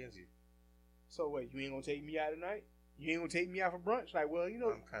hold that against you. So what? You ain't gonna take me out tonight? You ain't gonna take me out for brunch? Like, well, you know,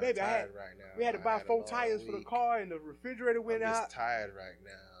 I'm kind of baby, tired right now. we had to I buy a 4 long tires for the week. car, and the refrigerator went I'm out. just tired right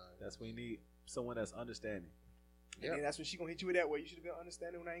now. That's when you need someone that's understanding. And then that's when she gonna hit you with that. Well, you should have been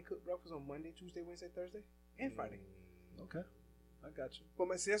understanding when I ain't cooked breakfast on Monday, Tuesday, Wednesday, Thursday, and Friday. Okay. I got you.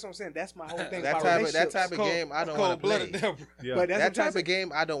 But see, that's what I'm saying. That's my whole thing. That about type relationships. of game I don't want to play. Yeah. But that's That what I'm type of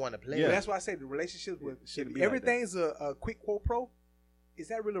game I don't want to play. Yeah. But that's why I say the relationships with shouldn't if be like everything's a quick quote pro. Is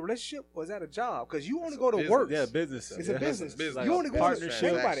that really a relationship or is that a job? Because you only It's go a to business. work. Yeah, business. It's yeah. a business. business. You only go to Partnership.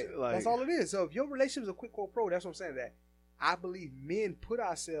 think about it. Like- That's all it is. So if your relationship is a quick quote pro, that's what I'm saying. That I believe men put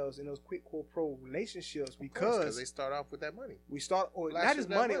ourselves in those quick quote pro relationships Because they because start off with that money. we start, or Flash not us just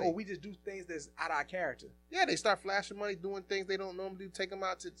that money, money. or we just do things that's out of our character. Yeah, they start flashing money, doing things they don't normally do, take them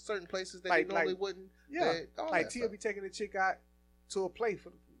out to certain places that Like- they normally like- wouldn't. Yeah, all like that Tia stuff. be taking the chick out to a play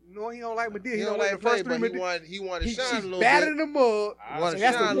for. No, he don't like Medea. He don't like like the first play, three. but he wanted to He shine a little batted bit. in the mug. Wanted So to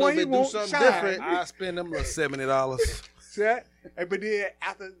that's shine the a point little he bit, do won't something shine. different. I spend them little $70. See that? And but then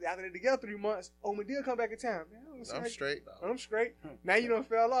after they're together 3 months, Medea come back in town. Man, I'm straight. I'm straight. Now you done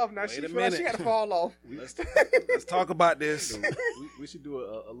fell off. Now Wait she a feel like she minute. got to fall off. Let's talk about this. Dude, we should do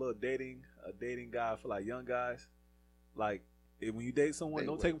a little dating guide for like young guys. Like when you date someone, They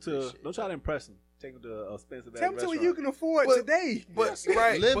don't would take them to appreciate don't try to impress them. Take them to a expensive Tell me restaurant. what you can afford But- today. But Yes.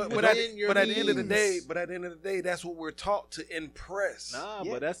 right, Live but at within your the end of the day, means. that's what we're taught to impress. Nah,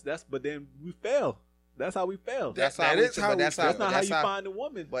 Yeah. but but then we fail. That's how we fail. That's That how we, is how but we that's feel. how, That's not but how that's you how, find a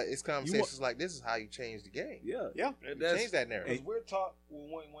woman. But it's conversations like this is how you change the game. Yeah. Yeah. That's- Change that narrative. Because we're taught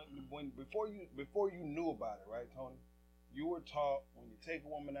when before you knew about it, right, Tony? You were taught when you take a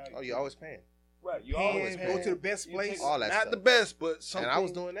woman out. Oh, you're always paying. right. You Paying, always go pay. to the best You place. take- All that not stuff. the best, but something. And I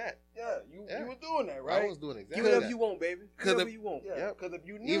was doing that. Yeah, you Yeah. were doing that, right? I was doing Give exactly whatever that. you want, baby. Give 'Cause whatever if- you want. Yeah, Yep. because if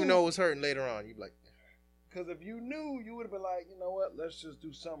you knew, Even though it was hurting later on, you'd be like, because if you knew, you would have been like, you know what? Let's just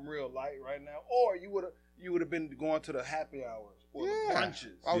do something real light right now, or you would have been going to the happy hours or the Yeah.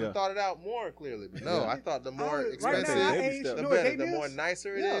 brunches. I would Yeah. have thought it out more clearly. But no, Yeah. I thought the more Right expensive, now, our baby age, step. you the know what better. dating The more is?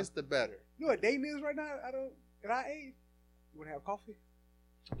 nicer it Yeah. is, the better. You know what dating is right now? At our age, you want to have coffee?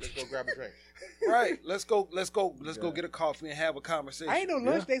 Let's go grab a drink. Right. Let's go Yeah. get a coffee and have a conversation. I ain't know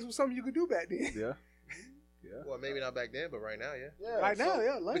lunch dates was something you could do back then. Yeah. Yeah. Well, maybe not back then, but right now, yeah. Yeah, Right now,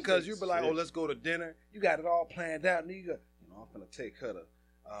 yeah, lunch because dates. you'd be like, Yeah. oh, let's go to dinner. You got it all planned out, and I'm gonna take her to,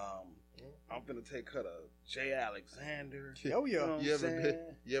 I'm gonna take her to J. Alexander. Oh, yeah. You know what You I'm ever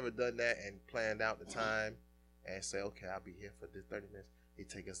saying? you ever done that and planned out the time and say, okay, I'll be here for this 30 minutes. He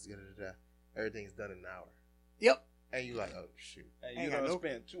take us to everything's done in an hour. Yep. And you like, oh shoot. And Ain't you got done no-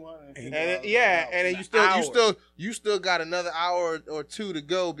 spent $250. And then, yeah, and then you still got another hour or two to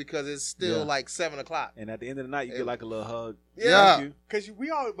go because it's still Yeah. like 7:00. And at the end of the night, you get like a little hug. Yeah. Thank you. Cause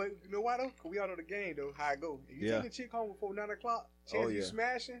we all, but you know why though? Cause we all know the game though, how it go. If you Yeah. take a chick home before 9 o'clock, chance Oh, you yeah.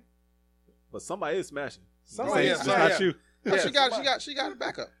 smashing. But somebody is smashing. Somebody It's is not smashing. you. No, Yeah, she got a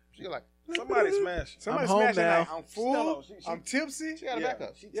backup. She like Somebody smashing. Somebody I'm home smashing now. like I'm full, No, she- I'm tipsy. she got a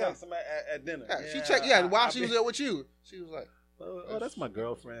backup. She Yeah. texted somebody at dinner. Yeah, she checked. Yeah, while she was been- there with you, she was like, Oh, that's my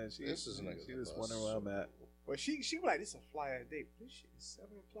girlfriend. She This is a nigga she just bus. wondering where I'm at. But she was like, this is a fly ass date. This shit is 7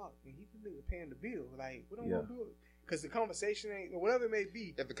 o'clock and he the nigga paying the bill. Like, what am I Yeah. gonna do? Cause the conversation ain't, or whatever it may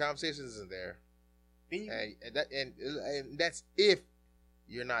be. if the conversation isn't there, Then you, and that's if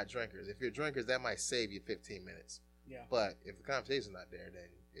you're not drinkers. If you're drinkers, that might save you 15 minutes. yeah, But if the conversation's not there, then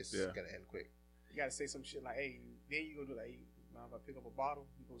it's Yeah. gonna end quick. you gotta say some shit like, hey, then you gonna do like, hey, mind if I pick up a bottle?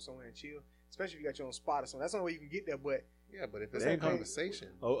 You go somewhere and chill. Especially if you got your own spot or something. That's the only way you can get there. But Yeah, but if it's They a ain't gonna- conversation,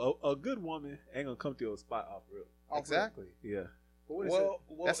 A good woman ain't gonna come to your spot off real. off exactly. Yeah. But what is Well,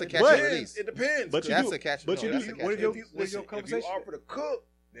 That's a it catch and depends. release. It depends. But you That's do- a catch. but no, you that's do- a what catch if your- and release. what if your Listen, if you conversation- offer to cook,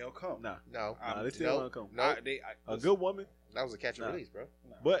 they'll come. Nah. No, Nah, they still Nope. wanna come. no, A good woman, that was a catch and Nah. release, bro.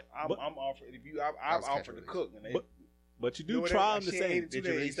 but I'm offering. If you, I've was catch offered to and cook, and they, but you You know do what, try that- them the she same. ain't Did two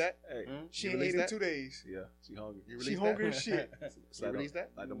you release days. that? Hey, She You ain't ate released in that? 2 days. yeah, she hungry. You She released hungry that? as shit. It's You like released the-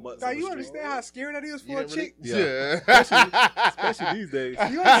 that? Like the mutts. Now on the you street. understand how scary that is You for a didn't chick? release- Yeah. Especially these days.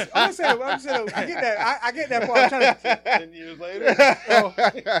 You understand, I'm saying, I get that. I get that part. I'm trying to. 10 years later,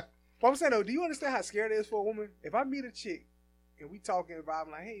 But I'm saying though, do you understand how scary it is for a woman? If I meet a chick and we talking about,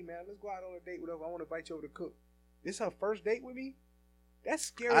 I'm like, hey man, let's go out on a date, whatever. I want to invite you over to cook. This her first date with me. That's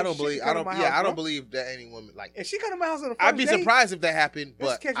scary. I don't as shit believe. to I come don't. to my Yeah, house, I bro. don't believe that any woman like. If she come to my house on the first I'd be date, surprised if that happened,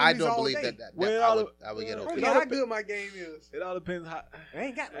 Let's but catch I release don't all believe day. that Well, I would get I over don't it. know how good my game is. It all depends how. I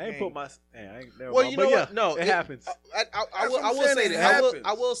ain't got no I ain't game. put my. Man, I ain't never. Well, mind. you But know yeah, what? No, it happens. I That's will what I'm say saying, this. it I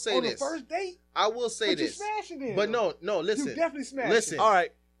will happens. say on this. the first date. I will say But you this. smashing it. But no, you listen. definitely smashing. Listen. All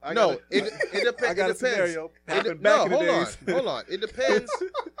right. No, it I depends. got It a scenario. depends. Happened back in the hold days. on, hold on. It depends.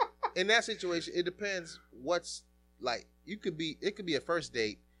 In that situation, it depends what's like. It could be a first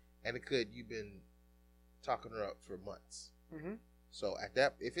date, and you've been talking her up for months. Mhm. So at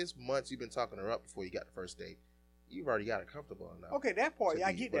that, if it's months you've been talking her up before you got the first date, you've already got her comfortable enough. Okay, that part, To yeah,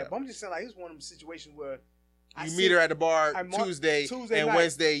 I be get that. But whatever. I'm just saying, like, it's one of them situations where You meet her at the bar I mark- Tuesday, Tuesday and night.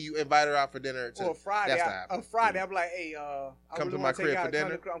 Wednesday you invite her out for dinner. Or Friday. That's not happening. On Friday, I'm like, hey, I Come really to wanna my take crib you for out to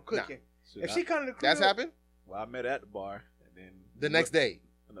dinner? I'm cooking. Shit, If she come to the crib, That's happened. well, I met her at the bar, and then The next day,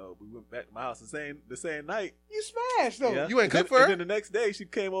 No, we went back to my house the same night. you smashed though. Yeah. You ain't And cook for then- her? And then the next day, she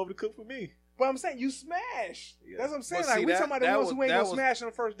came over to cook for me. But I'm saying you smashed. Yeah. That's what I'm saying. But Like see, we that- talking about the that ones was- who ain't that gonna was- smash on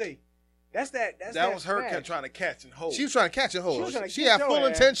the first day. That's that That was her smash. trying to catch and hold. she was trying to catch a She was hold. trying to She get had your full ass.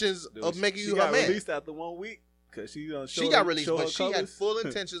 intentions Dude, of making she you her got man. released after 1 week because she She got released, but she had full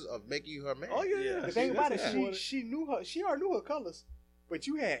intentions of making you her man. Oh yeah, Yeah. yeah. The thing about it, that's what wanted. she knew her. She already knew her colors, but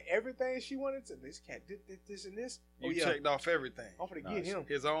you had everything she wanted to. This cat did this and this. You oh yeah, checked off everything. I'm gonna Nah, get him.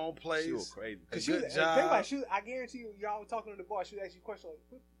 His own place. She was crazy. A Cause she good was, job. Think about it, she was, I guarantee you, y'all were talking on the bar. She would ask you questions like,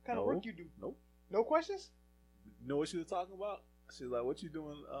 "What kind of No. work you do?" Nope. No questions. You know what she was talking about? She was like, "What you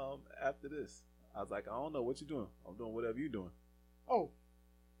doing after this?" I was like, "I don't know. What you doing? I'm doing whatever you doing." Oh,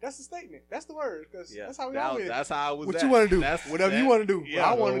 that's the statement. That's the word. Cause Yeah, that's how we that- always. That's how I was. What at. you want to do? That's Whatever that- you want to do.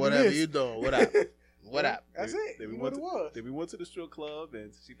 Yeah, I want to do whatever this. you doing. What up? What up? That's it. Then we You went know to what it was. then we went to the strip club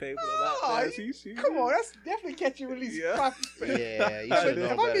and she paid for the Oh, lap dance. She Come on, that's definitely catch and release. Yeah. Profit. Yeah, you If should know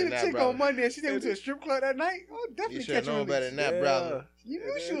I better meet than a that, chick brother. on Monday and she take me to a strip club that night, I'll You definitely should catch know and better release. than that, brother. You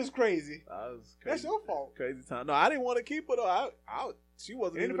knew And she then- was crazy. I was That's crazy. your fault. Crazy time. No, I didn't want to keep her though. She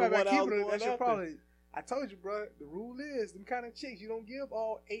wasn't And even if the I one I was keep it, going that's your after. problem. I told you, bro. The rule is, them kind of chicks, you don't give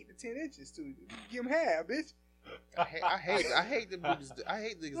all 8 to 10 inches to. You give them half, bitch. I hate the niggas. I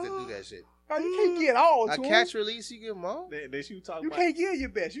hate niggas that do that shit. Oh, you can't get all A to catch 'em. release, you give them all. Then she was talking You about can't give your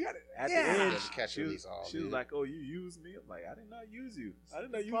best. You got to. at Yeah. the end. Yeah, the catch She was, release all, she was dude. like, "Oh, you used me." I'm like, "I did not use you. I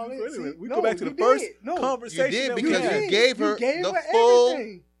did not use Probably- you for anything." see, We no, go back to you the first did. No. conversation You did that we because had. you gave her gave the her full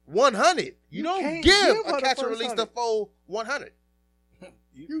everything. 100. You You don't can't give give her a the catch and first release the 100. full 100.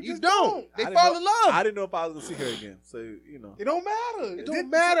 You You just don't. They I didn't fall know- in love. I didn't know if I was gonna see her again. So It don't matter. It don't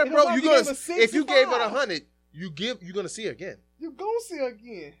matter, bro. You gonna gonna if you gave her 100, you're gonna see her again. You gonna see her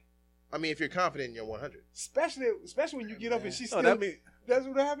again. I mean, if you're confident in your 100. Especially when you get up and she's No, still. that mean That's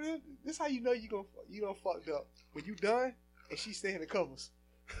what happened. This how you know you done fucked up. When you done and she stay in the covers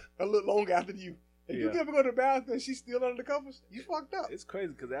a little longer after you. If you Yeah. never go to the bathroom and she's still under the covers, you fucked up. it's crazy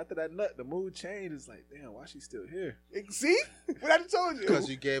because after that nut, the mood changed. It's like, damn, why she still here? See? What I just told you. Because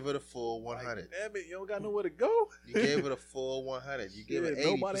you gave her the full Like, 100. damn it, you don't got nowhere to go. You gave her the full 100. You give her Shit,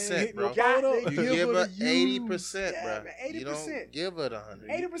 nobody ain't hitting 80%, bro. no God, photo. they You give her to 80%, Yeah, bro. man, You don't 80%. give her the 100.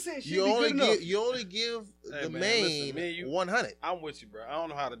 80% should You be only good enough. give Hey, the man, main listen, me and you- 100. I'm with you, bro. I don't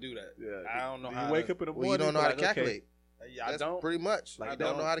know how to do that. Yeah, I don't know you how wake to, up in the Well, morning. you don't know how to like, okay, calculate. Yeah, I That's don't. pretty much. Like, You I don't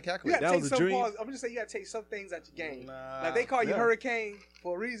don't. know how to You calculate. gotta That take was a some dream. parts. I'm just saying you gotta take some things out your game. Nah. Like they call you Yeah. Hurricane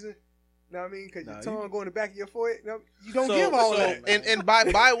for a reason. You know what I mean? Because Nah, your you- tongue go in the back of your forehead. No, you don't So- give all so- that. And by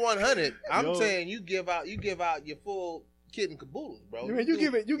 100, I'm Yo. saying you give out your full kit and caboodle, bro. Man, you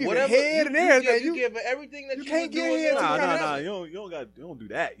give it whatever- head and everything. You give her everything that you you can't would give do. head to Nah, the nah, kind nah. of- You don't do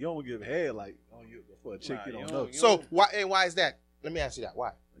that. You don't give head like for a chick Nah, you you don't don't- know. So why is that? Let me ask you that.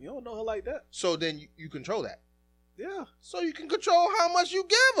 Why? You don't know her like that. So then you control that. Yeah. So you can control how much you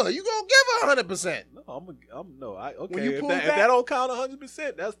give her. You gonna give her 100%. No, okay. When you If pull that, if back- that don't count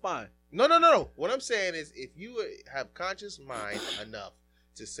 100%, that's fine. No. What I'm saying is, if you have conscious mind enough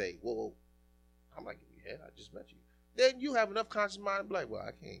to say, "Well, I'm not giving you head. I just met you," then you have enough conscious mind to be like, "Well,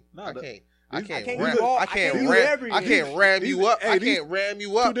 I can't ram you up. Hey, I these- can't ram you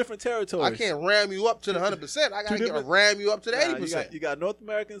Two up. different territories. I can't ram you up to the 100%. I gotta different- ram you up to the Nah, 80%. you got North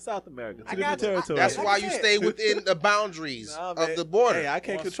America and South America. I Two got different you. territories. That's Like why I you said. stay within the boundaries Nah, of man. the border. Hey, I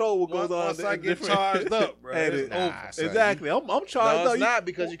can't Once- control what goes on. once I in get different- charged up, bro, Hey, it's it- over. son. Exactly. I'm charged No, up. it's You- not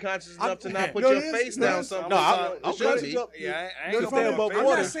because you're conscious enough to not put No, your it is. face No, down. it's- Something. No, I'm It should conscious be. up. Yeah, I ain't You gonna stay put above my face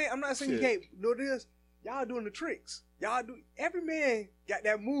water. down. I'm not saying you Shit. can't. You know this? Y'all doing the tricks. Y'all do. Every man got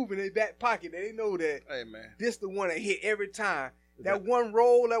that move in their back pocket. They know that Hey, man. this the one that hit every time. Is That one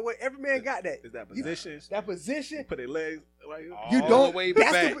roll, that way. Every man got that. Is that You- position? That position. Put their legs right here. All You the don't. way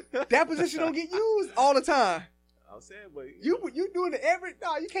That's back. that position don't get used all the time. I'm saying, but You doing it every.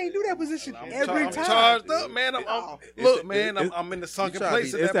 No, you can't do that position I'm every I'm time. charged up, man. Oh. Look, man, it's- I'm in the sunken trying to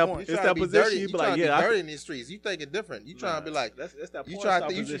place be- at it's that that- point. You It's trying that to be position, dirty. you You be like, trying to be yeah, I dirty can- in these streets. You thinking different. You trying to be like, that's that you porn try star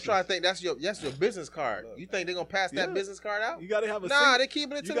to you position. should try to think that's your business card. Look. You think they're gonna pass that Yeah. business card out? You gotta have a Nah, sign- they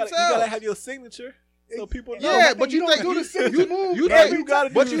keeping it to you gotta themselves. have your signature so people know. Yeah, but but you you think don't do you the signature move you every think you gotta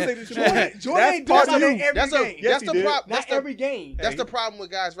but do you the think signature. Jordan ain't part doing of that you. every that's game. that's he the did. problem. Not every game. That's the problem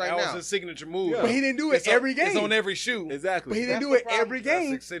with guys right That was now. his signature move. Yeah. But he didn't do it It's on- every game. It's on every shoe. Exactly. But he didn't That's do the it problem. every That's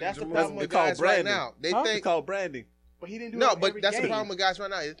game. his signature That's the move. problem with It's called guys right branding. now. They It's think called branding. But he didn't do no, it but every that's game. the problem with guys right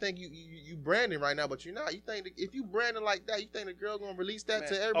now. They think you branding right now, but you're not. You think that if you branding like that, you think the girl gonna release that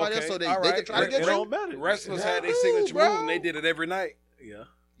to Man, everybody else okay, so they all can right. try to It get don't you? matter. Wrestlers had their Ooh, signature bro. move, and they did it every night. Yeah.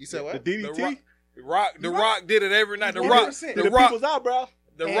 You said The what? DDT. The Rock- The Rock did it every night. The 100%. To the people's eyebrow.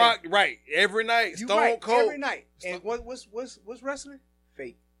 The And- Rock, right? Every night, You Stone right, Cold. every night. And what's wrestling?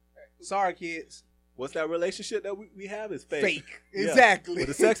 Fake. Sorry, kids. What's that relationship that we have is fake. Fake. Yeah. Exactly. But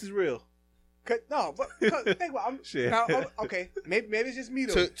the sex is real. No, but think about Shit. okay. Maybe it's just me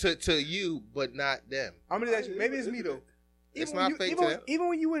though. To you, but not them. I'm gonna ask you, maybe it's me though. It's Even not when fake you, to even, them. even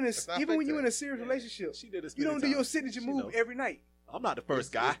when you in a It's not even fake when to you in them. a serious relationship, She did a you don't do time. your signature She move know. every night. I'm not the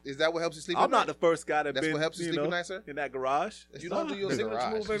first guy. Is that what helps you sleep? I'm at not night? the first guy that That's been, what helps you sleep at night, sir? in that garage. It's You don't not do your the signature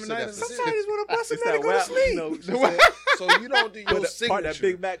garage. move every You said night that's as a the Sometimes you just want to bust a It's man that and go to rap, sleep. you know. So you don't do your Part signature. that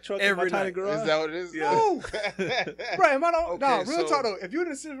Big Mac truck in my every tiny night. garage. Is that what it is? Yeah. No, right? Am I don't? Okay, no, real so- talk though. If you're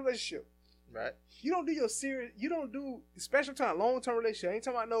in a serious relationship, Right. you don't do your serious. You don't do special time, long term relationship.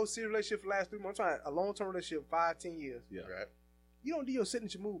 Anytime I know serious relationship for the last 3 months, I'm talking a long term relationship, 5-10 years. Yeah. Right. You don't do your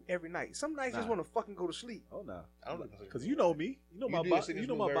signature move every night. Some nights just Nah. want to fucking go to sleep. Oh no. I don't know. Because you know me. You know my do your body. signature You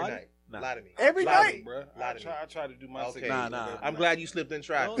know move my every body. night. Nah. Lie to me. Every Lie to night? me. bro. Lie to me. I try to do my Okay. signature. Nah, move nah. every I'm night. glad you slipped and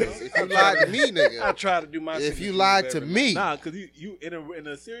tried. No, This. no. If you lied to me, I nigga. try to do my. If signature you move lied every to night. me, Nah, because you in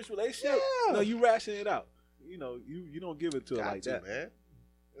a serious relationship. Yeah. No, you ration it out. You know, you don't give it to her got like to, that. man.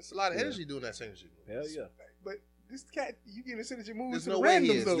 It's a lot of Yeah. energy doing that signature. Hell yeah. But this cat, you getting a signature move There's to no the way he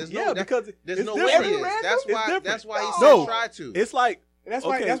randoms is. though. There's Yeah, no- because There's it's no different. way he is. random? That's It's why. different. That's why he No. said try to. It's like And that's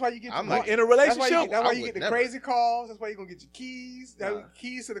why. Okay. That's why you get. I'm your, like- in a that's why relationship. you, that's why I you would get the never. crazy calls. That's why you gonna get your keys. Nah.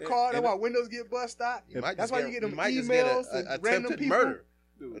 Keys to the And- car. That's and- why windows get bust out. You might That's just why you get them might just get emails a to random attempted people. murder.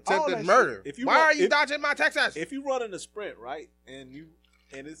 dude, All Attempted that murder. shit. If you Why run- are you if- dodging my Texas? if you running a sprint, right, and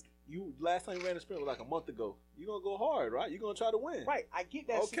it's you last time you ran a sprint was like a month ago, you're gonna go hard, right? You're gonna try to win. Right, I get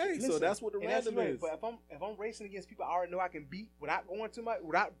that. Okay, so Listen, that's what the and that's random right. is. But if I'm racing against people I already know I can beat without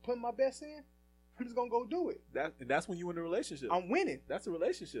putting my best in, I'm just gonna go do it. That's when you in a relationship. I'm winning. That's a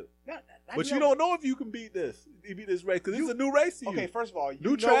relationship. Not But you don't know if you can beat this. You beat this race because it's a new race to you. Okay, first of all, you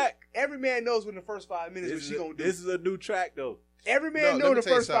New know, track. Every man knows in the first 5 minutes what This she is gonna do. This is a new track though. Every man No, know let in me the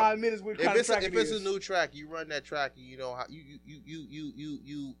tell you first 5 something. minutes what If kind of it's track if it it's is. a new track, you run that track. You know how You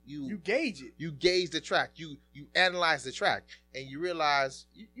gauge it. you gauge the track. You analyze the track, and you realize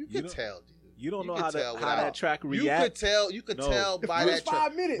you You can don't- tell, dude. You don't know could how tell how without- that track You reacts. could tell. You could No. tell The by first that track,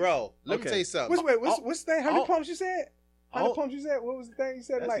 5 minutes. bro. Let me Okay. tell you something. What's that? How many I'll- pumps you said? How many I'll- pumps you said? What was the thing you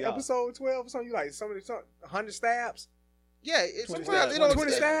said? That's Like y'all. episode 12 or something? You like some 100 stabs? Yeah, 20 sometimes stabs. it don't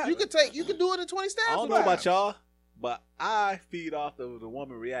 20 stabs? You can do it in 20 stabs. I don't know about y'all, but I feed off of the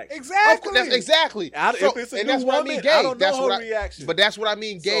woman reaction. Exactly. That's exactly. If it's a and new that's what I woman, mean. I Gauge. don't know That's her what reaction. But that's what I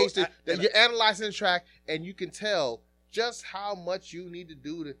mean. So, Gauge. I- That and you're analyzing the track, and you can tell just how much you need to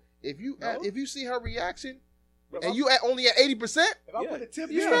do to. If you see her reaction, and you only at 80%. If I Yeah. put the tip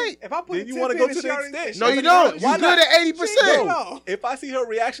You in, straight. if I put Then the you tip wanna in go and to she the already- extent. and she No, you already don't. knows- You Why good not? at 80%. No. if I see her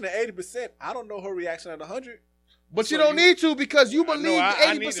reaction at 80%, I don't know her reaction at 100. But you So don't need to because you believe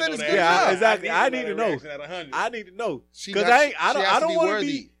 80% is good. Yeah, enough. exactly. I need to know. At 100. I need to know She because got- I she don't has to be want to worthy.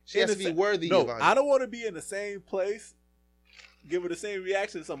 be. She has in to the be sa- worthy No, of 100. I don't want to be in the same place. Give her the same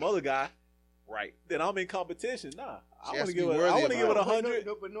reaction to some other guy. Right. Then I'm in competition. Nah, I She has want to to give be her. worthy I want of to give it 100.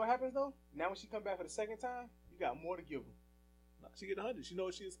 100. But know what happens though? Now when she come back for the second time, you got more to give her. Nah, she get 100. She know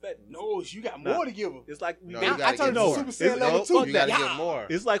what she expecting. No, you got Nah. more to give her. It's like we No, get- you I gotta turned get to more. Super Saiyan It's- level no, 2. fuck You gotta that. get more.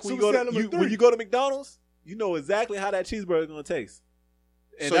 It's like when Super you go Saiyan to number when 3. you go to McDonald's, you know exactly how that cheeseburger is gonna taste,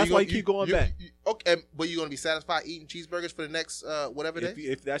 and So that's you why gonna- you keep going back. Okay, but you're gonna be satisfied eating cheeseburgers for the next whatever day.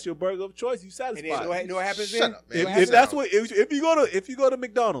 If that's your burger of choice, you And satisfied. then know what happens Shut then? up, man. Know what If happens? that's what if you go to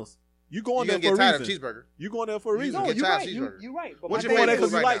McDonald's, you going You're there gonna for get a tired reason. of cheeseburger. You going there for a You reason. gonna No, get you're tired right. of You, cheeseburger. you're right. But What's my your thing favorite is- food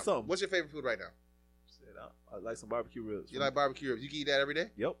you right like now? something. What's your favorite food right now? Shit, I like some barbecue ribs. You like barbecue ribs. You can eat that every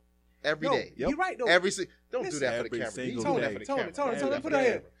day. Yep. Every No, day. Yep. you're right though. Don't do Listen, that for the every camera. single He's doing that day. for the Tony, camera. Tony, He's Tony, doing that put for it the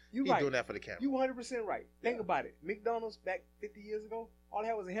here. camera. You He's right. doing that for the camera. You 100% right. Think Yeah. about it. McDonald's back 50 years ago, all they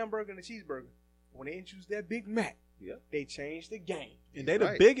had was a hamburger and a cheeseburger. When they introduced that Big Mac, Yeah. they changed the game. And they the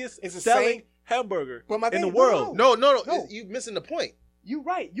Right. biggest It's the selling same- hamburger But my in thing- the no, world. No. No. You missing the point. You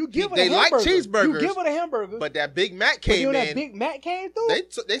right. You give her They the like hamburger. cheeseburgers, You give her the hamburger. But that Big Mac but then came when that in. Big Mac came through.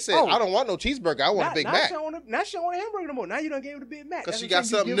 They said, Oh. I don't want no cheeseburger. I want a Big Mac. She don't want a hamburger no more. Now you done gave her the Big Mac. 'Cause That's she what got I'm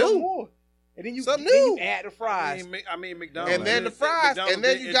saying. You something give her new. more. And then you, Something then you new. add the fries. I mean McDonald's. And then the did- fries, McDonald's and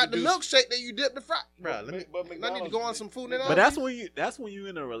then did you got the introduce- milkshake. Then you dip the fries. Bro, But I need McDonald's to go on did- some food and But that's when you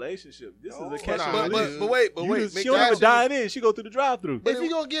in a relationship. This No, is a catch nah, and but- release. But wait, You just- she don't McDonald's- even dine in. She go through the drive through. If you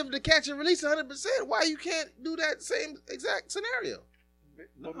gonna give the catch and release 100%, why you can't do that same exact scenario?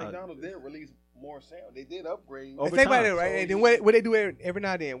 But Nah. McDonald's did release more sound. They did upgrade. Over And think about time. it, right? And then what they do every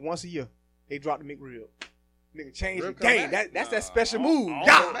now and then, once a year, they drop the McRib. Nigga, change the Rib come game. back? That's that special I don't- move. I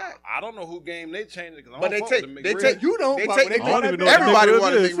Yeah. don't, I don't know who game they changed it because But they take You don't. They but take- when they I I don't drop even that know bitch, what Everybody McRib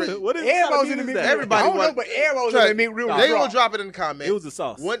wanted is. to make rib. What is Everybody's what in the kind of meat McRib. is that? Everybody I don't know, want- but everybody's Trey, in the McRib. They drop. will drop it in the comments. It was the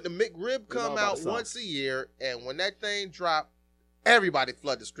sauce. When the McRib was all come about out the sauce. once a year, and when that thing drop, everybody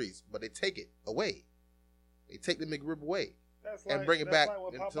flood the streets. But they take it away. They take the McRib away. That's and bring it back like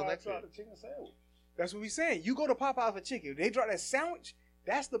when until Popeye next year. dropped the chicken sandwich. That's what we saying. You go to Popeye for chicken. They drop that sandwich.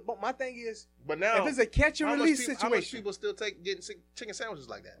 That's the. My thing is, But now, if it's a catch and how much release people- how much situation, people still getting chicken sandwiches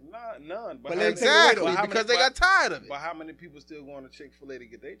like that? None. But how let me many- take it away, Exactly, though. how because many- they got tired of it. But how many people still going to Chick-fil-A to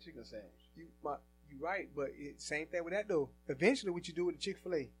get their chicken sandwich? you right. But same thing with that though. Eventually, what you do with the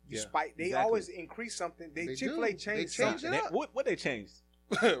Chick-fil-A, you Yeah, spike. They exactly. always increase something. They Chick-fil-A do. change They change something. it up. What they changed?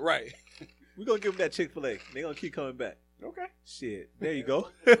 Right. We gonna give them that Chick-fil-A. They gonna keep coming back. Okay. Shit, there you go.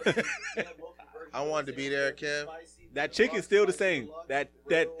 I wanted to be there, Kev. That chicken's still the same. That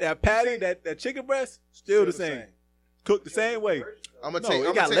patty, that chicken breast, still the same. Cooked the same way. I'm gonna No, tell you.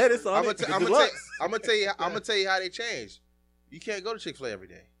 it got lettuce on it. I'm Deluxe. gonna tell you how they changed. You can't go to Chick-fil-A every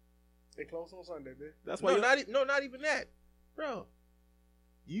day. They close on Sunday, man. That's why. Not even that, bro.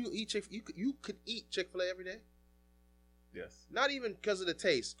 You could eat Chick-fil-A every day. Yes. Not even because of the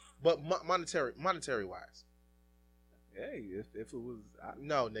taste, but monetary wise. Hey, if it was,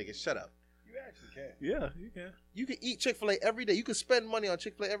 No, nigga, shut up. You actually can. yeah, you can. You can eat Chick-fil-A every day. You can spend money on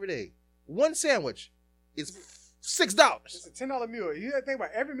Chick-fil-A every day. One sandwich is $6. It's a $10 meal. You gotta think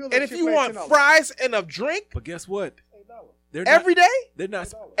about every meal. And at if you Chick-fil-A want $10. fries and a drink But guess what? $8. They're every day, They're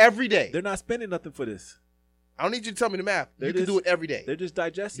not. every day. They're not spending nothing for this. I don't need you to tell me the math. They're You can just- do it every day. They're just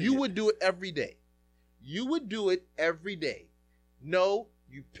digesting. You it. would do it every day. You would do it every day. No,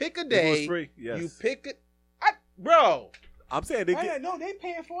 you pick a If it day. was free. Yes. You pick it. Bro, I'm saying they No, they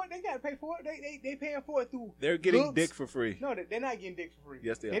paying for it. They gotta pay for it. They paying for it through. they're getting looks. dick for free. No, they're not getting dick for free.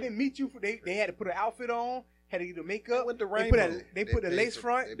 Yes, they They are. didn't meet you for. They had to put an outfit on. Had to get the makeup. With the They put rainbow. the lace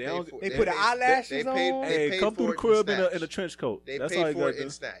front. They don't- they put the eyelashes on. Hey, come through the crib in a trench coat. They That's all paid you for gotta it do. in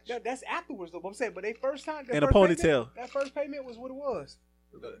snatch. That's afterwards though. But I'm saying, but they first time And a ponytail. That first payment was what it was.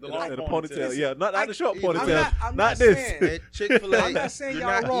 The And long a ponytail. Yeah, not I- the short I'm ponytail. I'm not saying- this. At Chick-fil-A, I'm not saying you're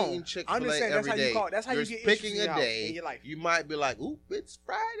y'all not wrong. eating I'm Chick-fil-A just saying that's every how you day. call it. That's how you You're get picking issues a out day. in your life. You might be like, "Ooh, it's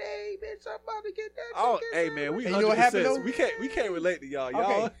Friday, bitch. I'm about to get that." Oh, chicken hey man, we sandwich." And you know what happened, 100%. though? We can't relate to y'all.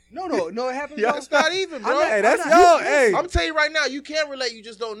 Y'all. Okay. No, it happens. Yeah, though. It's not even, bro. I'm not- Hey, that's I'm not- y'all. you- Hey, I'm telling you right now, you can't relate. You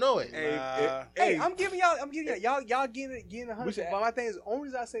just don't know it. hey, Nah. Hey, I'm giving y'all y'all getting We 100. should- But my thing is, the only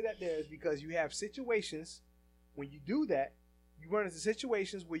reason I say that there is because you have situations when you do that, you run into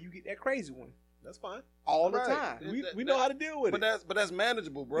situations where you get that crazy one That's fine. all the Right. time. We know how to deal with But it. that's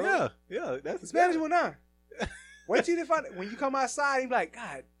manageable, bro. Yeah. That's It's manageable now. Wait till you find when you come outside, you be like,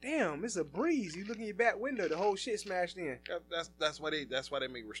 God damn, it's a breeze. You look in your back window, the whole shit smashed in. That's why they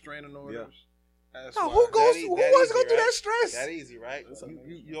make restraining orders. That's No, why. who goes? That Who that wants to go easy, through right? that stress? That easy, right? That's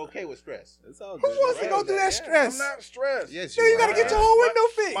You okay with stress? It's all Who good. wants to go through that I'm stress? not stressed. Yes, Then you gotta are. get your whole window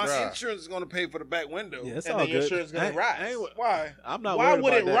fixed. My Bruh. insurance is going to pay for the back window. Yeah, it's And all then your good. insurance gonna rise. Why? I'm not Why worried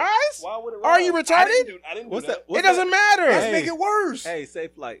would about it that. rise? Why would it? Are you rise? retarded? I didn't do What's that. that? What's It doesn't matter. Let's Hey. make it worse. Hey,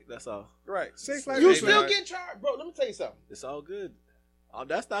 safe flight. That's all. Right. Safe flight. You Hey, still man. get charged, bro. Let me tell you something. It's all good.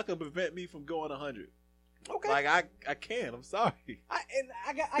 That's not gonna prevent me from going 100. Okay. Like I can. I'm sorry. I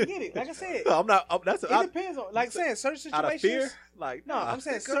get it. Like I said, I'm not. That's it depends on. Like saying certain out of situations. fear. Like No, I'm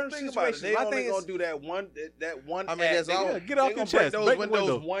saying Because certain think about it. situations. They My only thing gonna is, do that one. I mean, act. that's They all. gonna- Get off they your gonna break chest. those Break the windows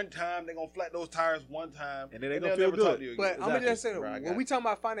window. one time. They gonna flat those tires one time, And then they and gonna they'll feel never talk good. to you again. but I'm gonna just say Bro, I got when we it. talking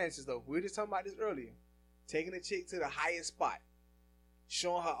about finances though, we were just talking about this earlier. Taking a chick to the highest spot,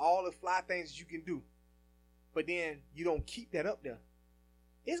 showing her all the fly things that you can do, but then you don't keep that up there.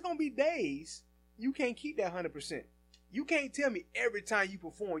 It's gonna be days you can't keep that 100%. You can't tell me every time you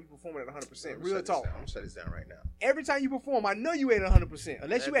perform at 100%. Real talk. I'm gonna shut this down right now. Every time you perform, I know you ain't 100%.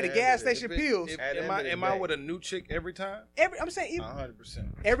 Unless you at a gas station If it- pills. if- At the Am end I of the am I day. with a new chick every time? I'm saying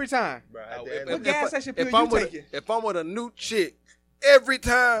 100%. every time. Bro, Now, at the if- end What of gas the station pill If you I'm with taking? if I'm with a new chick every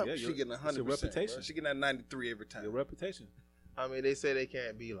time, Yeah, she your- getting it's 100%. your reputation. She getting that 93 every time. Your reputation. I mean, they say they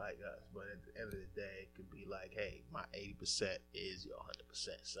can't be like us, but at the end of the day, it could be like, hey, my 80% is your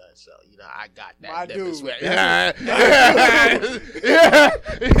 100%, son. So, you know, I got that. My different dude. sweat. That's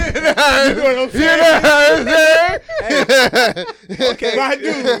You know what I'm saying? Okay, My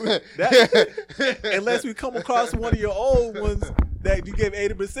dude. Unless we come across one of your old ones that you gave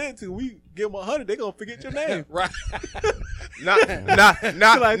 80% to, we give them 100. They gonna forget your name. Right. Not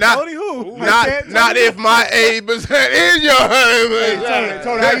Like Tony who? not if my 80% is your 100%.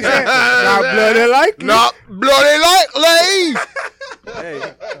 Tony, how you say it? Not bloody likely. Not bloody likely. Hey,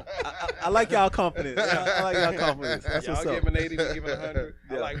 I like y'all confidence. I like y'all confidence. That's Y'all what's up. giving 80, we giving 100.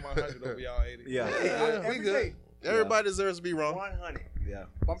 Yeah. I like my 100 over y'all 80. Yeah. Yeah, we Every good. day. Everybody deserves to be wrong. 100. Yeah.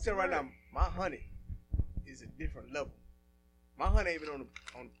 But I'm telling you right now, my 100 is a different level. My 100 ain't even on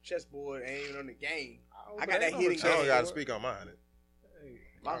the chessboard, ain't even on the game. I got that hitting I don't game. got to speak on mine.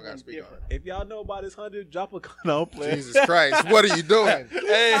 My I don't gotta 100 speak different. If y'all know about this 100, drop a comment. Jesus Christ, what are you doing?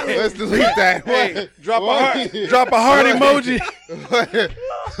 Hey, Let's delete that. Hey, drop What? a heart. Drop a heart emoji.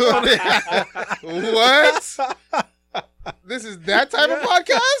 What? This is that type of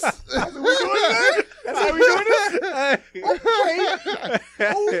podcast? That's how we doing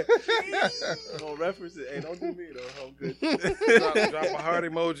this? Don't reference it. Hey, don't do me though. I'm good. Drop a heart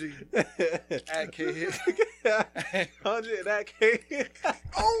emoji. At K-Hit. 100 that cake.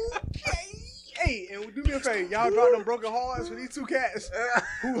 Okay. Hey, and do me a favor. Y'all drop them broken hearts for these two cats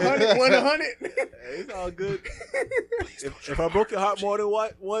who 100, 100. Hey, it's all good. If I broke your heart more than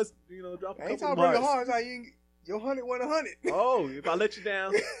once, drop a I ain't couple talking broken hearts. hearts. How you your 100, 100. Oh, if I let you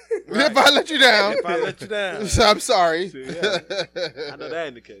down, If I let you down, If I let you down. so I'm sorry. So, yeah. I know that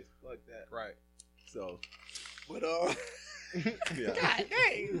ain't the case. Fuck that. Right. So, But yeah. God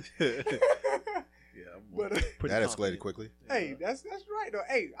dang. Yeah, I'm But pretty That confident. escalated quickly. hey, that's right though.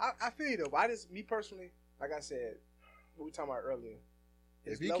 Hey, I feel you though. But I just me personally, like I said, what we talking about earlier.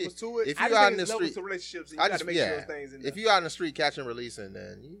 There's If you levels keep- to it. if I you just out think in there's the levels street- to relationships, and I you got just to make sure those things. In If there. you out in the street catching and releasing,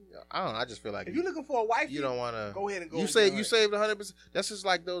 then I don't know. I just feel like if you're looking for a wife, you don't want to. go ahead and go. You and say get you her. saved 100%. That's just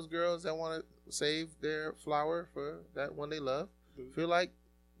like those girls that want to save their flower for that one they love. Feel like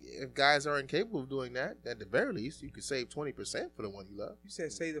if guys are incapable of doing that, at the very least, you could save 20% for the one you love. You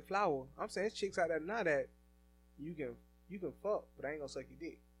said save the flower. I'm saying there's chicks out there now that you can fuck, but I ain't gonna suck your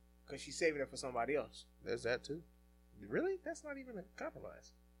dick because she's saving it for somebody else. There's that too. Really? That's not even a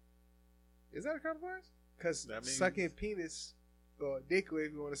compromise. Is that a compromise? Because That means- sucking penis or dick, or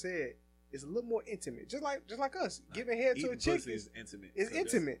if you want to say it, is a little more intimate. Just like us giving head to Eating a chick pussy is is intimate. it's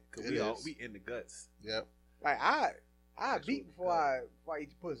intimate. Cause It is. we in the guts. Yep. like I Actual beat before gut. I eat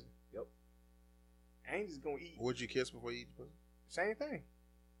the pussy. Yep. I ain't just gonna eat. Would you kiss before you eat the pussy? Same thing.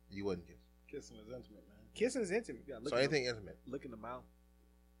 You wouldn't kiss. Kissing is intimate, man. Kissing is intimate. You gotta look So in anything intimate. look in the mouth.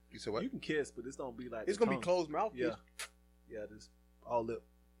 You said what? You can kiss, but it's don't be like It's the gonna be tongue. closed mouth. Yeah, bitch. yeah, just all lip.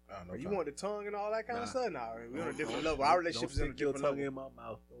 Oh, no Or you tongue. want the tongue and all that kind of Nah. stuff? Nah, we're on a different Don't- level. Our relationship don't is on a stick your different tongue level. in my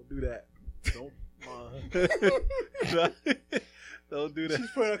mouth. Don't do that. Don't. Don't do that.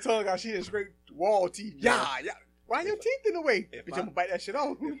 She's putting her tongue out. She did straight wall teeth. Yeah, yeah. Why your teeth in the way? if Bitch, I- I'm gonna bite that shit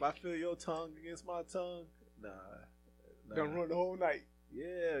off. If I feel your tongue against my tongue, nah. Gonna run the whole night.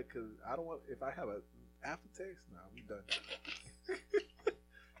 Yeah, cause I don't want. If I have a aftertaste, nah, we done.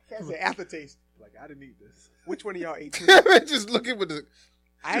 That's an aftertaste. Like I didn't eat this. Which one of y'all ate tuna? Just looking with the.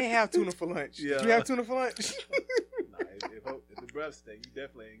 I ain't have tuna for lunch. Yeah. Did you have tuna for lunch? Nah, if the breath stink, you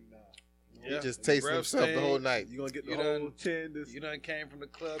definitely ain't. Nah. You Yeah. just tasting Breath himself the stain. whole night. You gonna get the You whole done- chin. This. You done came from the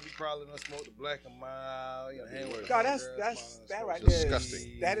club. You probably done smoked the black and mild. You done hang with God, the that's homegirls, that smoked right the there.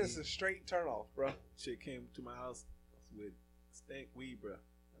 Disgusting. That is a straight turn off, bro. Chick came to my house with stank weed, bro.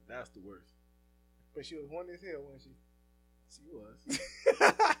 That's the worst. But she was horny as hell, wasn't She was.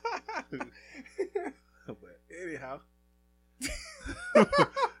 she? But anyhow,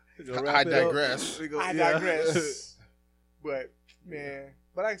 I digress. I digress. But man,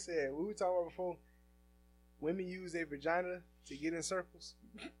 but like I said, we were talking about before. Women use their vagina to get in circles.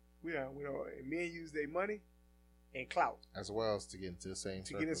 We don't. And men use their money and clout As well as to get into the same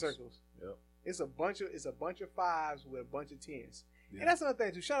to get in circles. Yep. It's a bunch of fives with a bunch of tens. Yeah. And that's another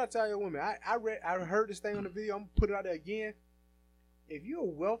thing too. Shout out to all your women. I heard this thing on the video. I'm gonna put it out there again. If you're a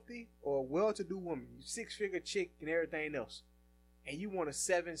wealthy or well-to-do woman, you 6-figure chick and everything else, and you want a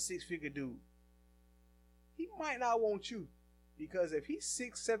 6-figure dude, he might not want you, because if he's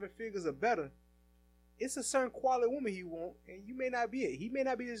 6-7 figures or better, it's a certain quality woman he want, and you may not be it. He may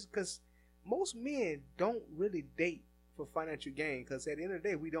not be this, because most men don't really date for financial gain, because at the end of the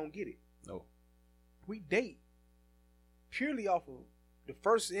day, we don't get it. No. We date purely off of the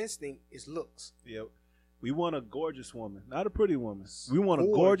first instinct is looks. Yep. We want a gorgeous woman, not a pretty woman. We want a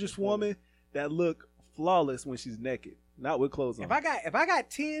Gorgeous gorgeous woman. woman that look flawless when she's naked, not with clothes on. If I got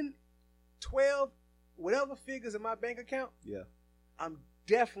 10, 12, whatever figures in my bank account, Yeah. I'm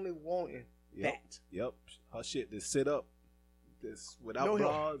definitely wanting Yep. that. Yep. Her shit just sit up, just without No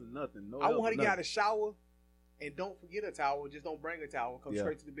help. bras and nothing. No I help, want her to get out nothing. of the shower and don't forget a towel. Just don't bring a towel. Come Yeah.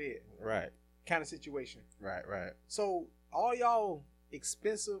 straight to the bed. Right. Kind of situation. Right. So all y'all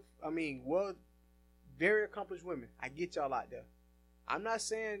expensive, very accomplished women, I get y'all out there. I'm not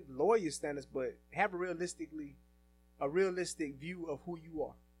saying lower your standards, but have a realistic view of who you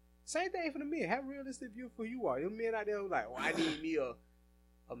are. Same thing for the men. Have a realistic view of who you are. Them men out there who like, I need me a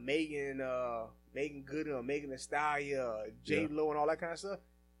Megan Gooden or Megan Thee Stallion, J Lo and all that kind of stuff.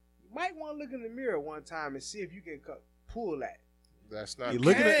 might want to look in the mirror one time and see if you can pull that. That's not. You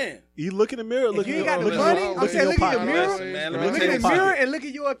look in the mirror. If Look you at ain't got your the money, I'm saying look at your mirror. Listen, man, let me Look tell in you the mirror something. and look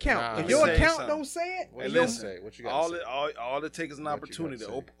at your account. Nah, if let your me tell you account something. don't say it, What And you listen, say? What you got to say? all it takes is an What you opportunity.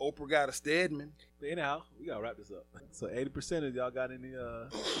 gotta say? Oprah got a Stedman. Anyhow, we gotta wrap this up. So 80% of y'all got any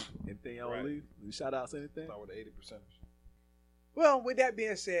anything y'all want to Right. leave? Any shout outs, anything? Start with the 80%. well, with that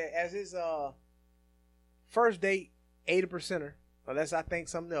being said, as his first date 80%er, unless I think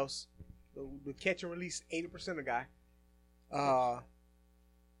something else, the catch and release 80%er guy,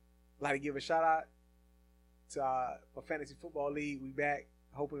 like to give a shout out to our fantasy football league. We back.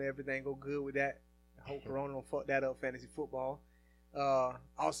 Hopefully everything go good with that. I hope Corona don't fuck that up, fantasy football.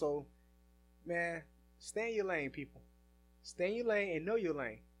 Also, man, stay in your lane, people. Stay in your lane and know your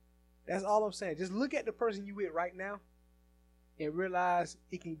lane. That's all I'm saying. Just look at the person you with right now and realize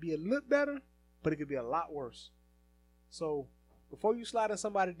it can be a little better, but it could be a lot worse. So before you slide in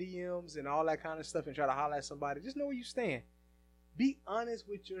somebody's DMs and all that kind of stuff and try to holler at somebody, just know where you stand. Be honest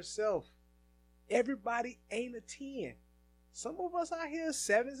with yourself. Everybody ain't a 10. Some of us out here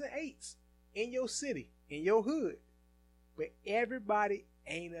 7s and 8s in your city, in your hood. But everybody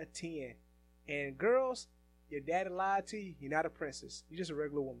ain't a 10. And girls, your daddy lied to you. You're not a princess. You're just a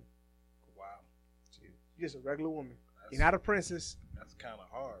regular woman. Wow. You're just a regular woman. You're not a princess. That's kind of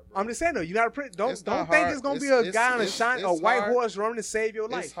hard, bro. I'm just saying though, you're not a princess. Don't It's not think hard. it's gonna be It's- a guy on a it's white hard. horse running to save your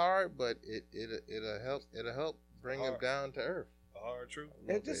It's life. hard, but it'll help. It'll help bring him Hard. down to earth. The hard truth.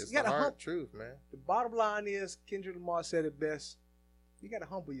 It just- It's you the gotta hard hump. truth, man. The bottom line is, Kendrick Lamar said it best. You gotta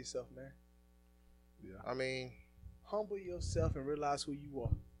humble yourself, man. I mean, Humble yourself and realize who you are.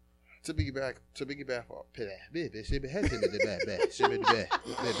 to piggyback off.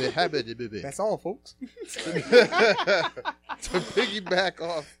 That's all, folks. To piggyback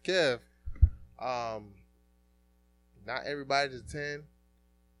off Kev, not everybody's a 10,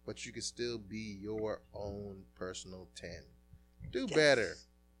 but you can still be your own personal 10. Do better.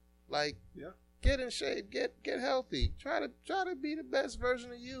 Like, Yeah. get in shape, get healthy. Try to be the best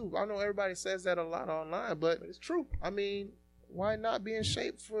version of you. I know everybody says that a lot online, but But it's true. I mean, why not be in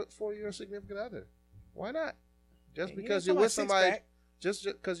shape for your significant other? Why not? Just And because you you're ain't with talking somebody, about just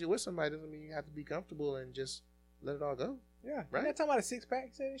because you're with somebody doesn't mean you have to be comfortable and just let it all go. Yeah. Right. You're not talking about a six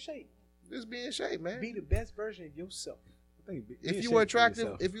pack. Say in shape. Just be in shape, man. Be the best version of yourself. I think If you were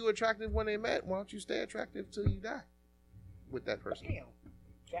attractive, when they met, why don't you stay attractive till you die with that person? Damn.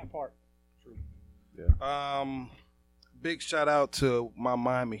 That part. Big shout out to my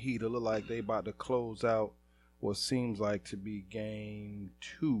Miami Heat. It look like they about to close out what seems like to be game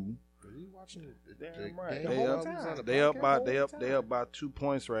 2. Are you watching the Damn right. game The They whole up, time. they up by The whole time. 2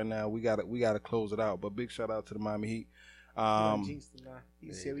 points right now. We gotta close it out. But big shout out to the Miami Heat.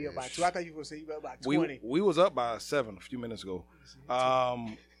 You said we up by 2. I thought you were going to say you up by 20. We was up by 7 a few minutes ago.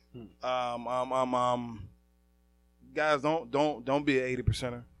 Guys, don't be an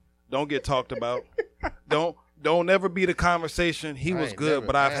 80%er. Don't get talked about. Don't never be the conversation. He I was ain't good, never-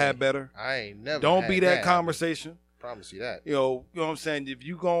 but I've I had ain't- better. I ain't never. Don't had be that conversation. Promise you that. You know what I'm saying? If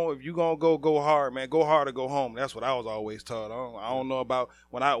you gonna go hard, man, go hard or go home. That's what I was always taught. I don't know about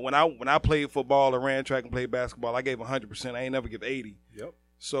when I played football or ran track and played basketball, I gave 100%. I ain't never give 80. Yep.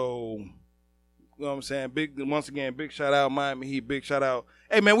 So, you know what I'm saying? Once again, big shout out Miami Heat. Big shout out.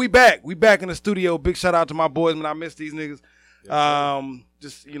 Hey man, we back. We back in the studio. Big shout out to my boys, man. I miss these niggas.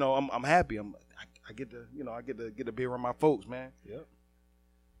 Just I'm happy. I get to be around my folks, man. Yep.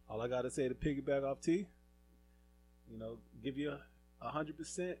 All I gotta say to piggyback off T, give you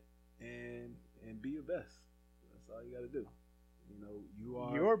 100% and be your best. That's all you gotta do. You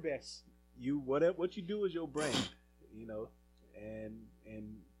are Your best. what you do is your brand.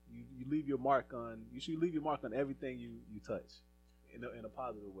 And you leave your mark on. You should leave your mark on everything you touch, in a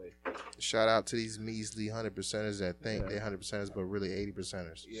positive way. Shout out to these measly 100%ers that think they're 100%ers, but really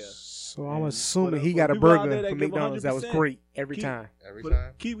 80%ers. Yeah. So I'm And assuming for he the got a people out there burger that from give McDonald's that was 100%, great every keep- time. Every But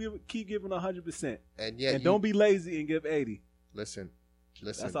time. keep giving 100%, And yet, and don't be lazy and give 80. listen.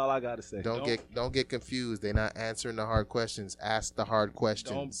 That's all I gotta say. Don't get confused. They're not answering the hard questions. Ask the hard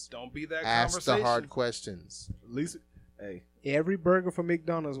questions. Don't be that Ask conversation. the hard questions. At least, hey, Every burger from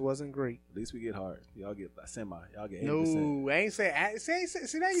McDonald's wasn't great. at least we get hard. Y'all get semi. Y'all get 80%. No, I ain't say.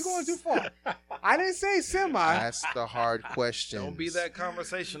 See, now you're going too far. I didn't say semi. Ask the hard questions. Don't be that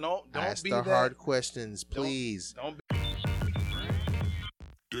conversation. Don't Ask be the that. hard questions, please. Don't be.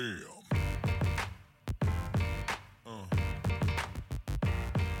 Damn.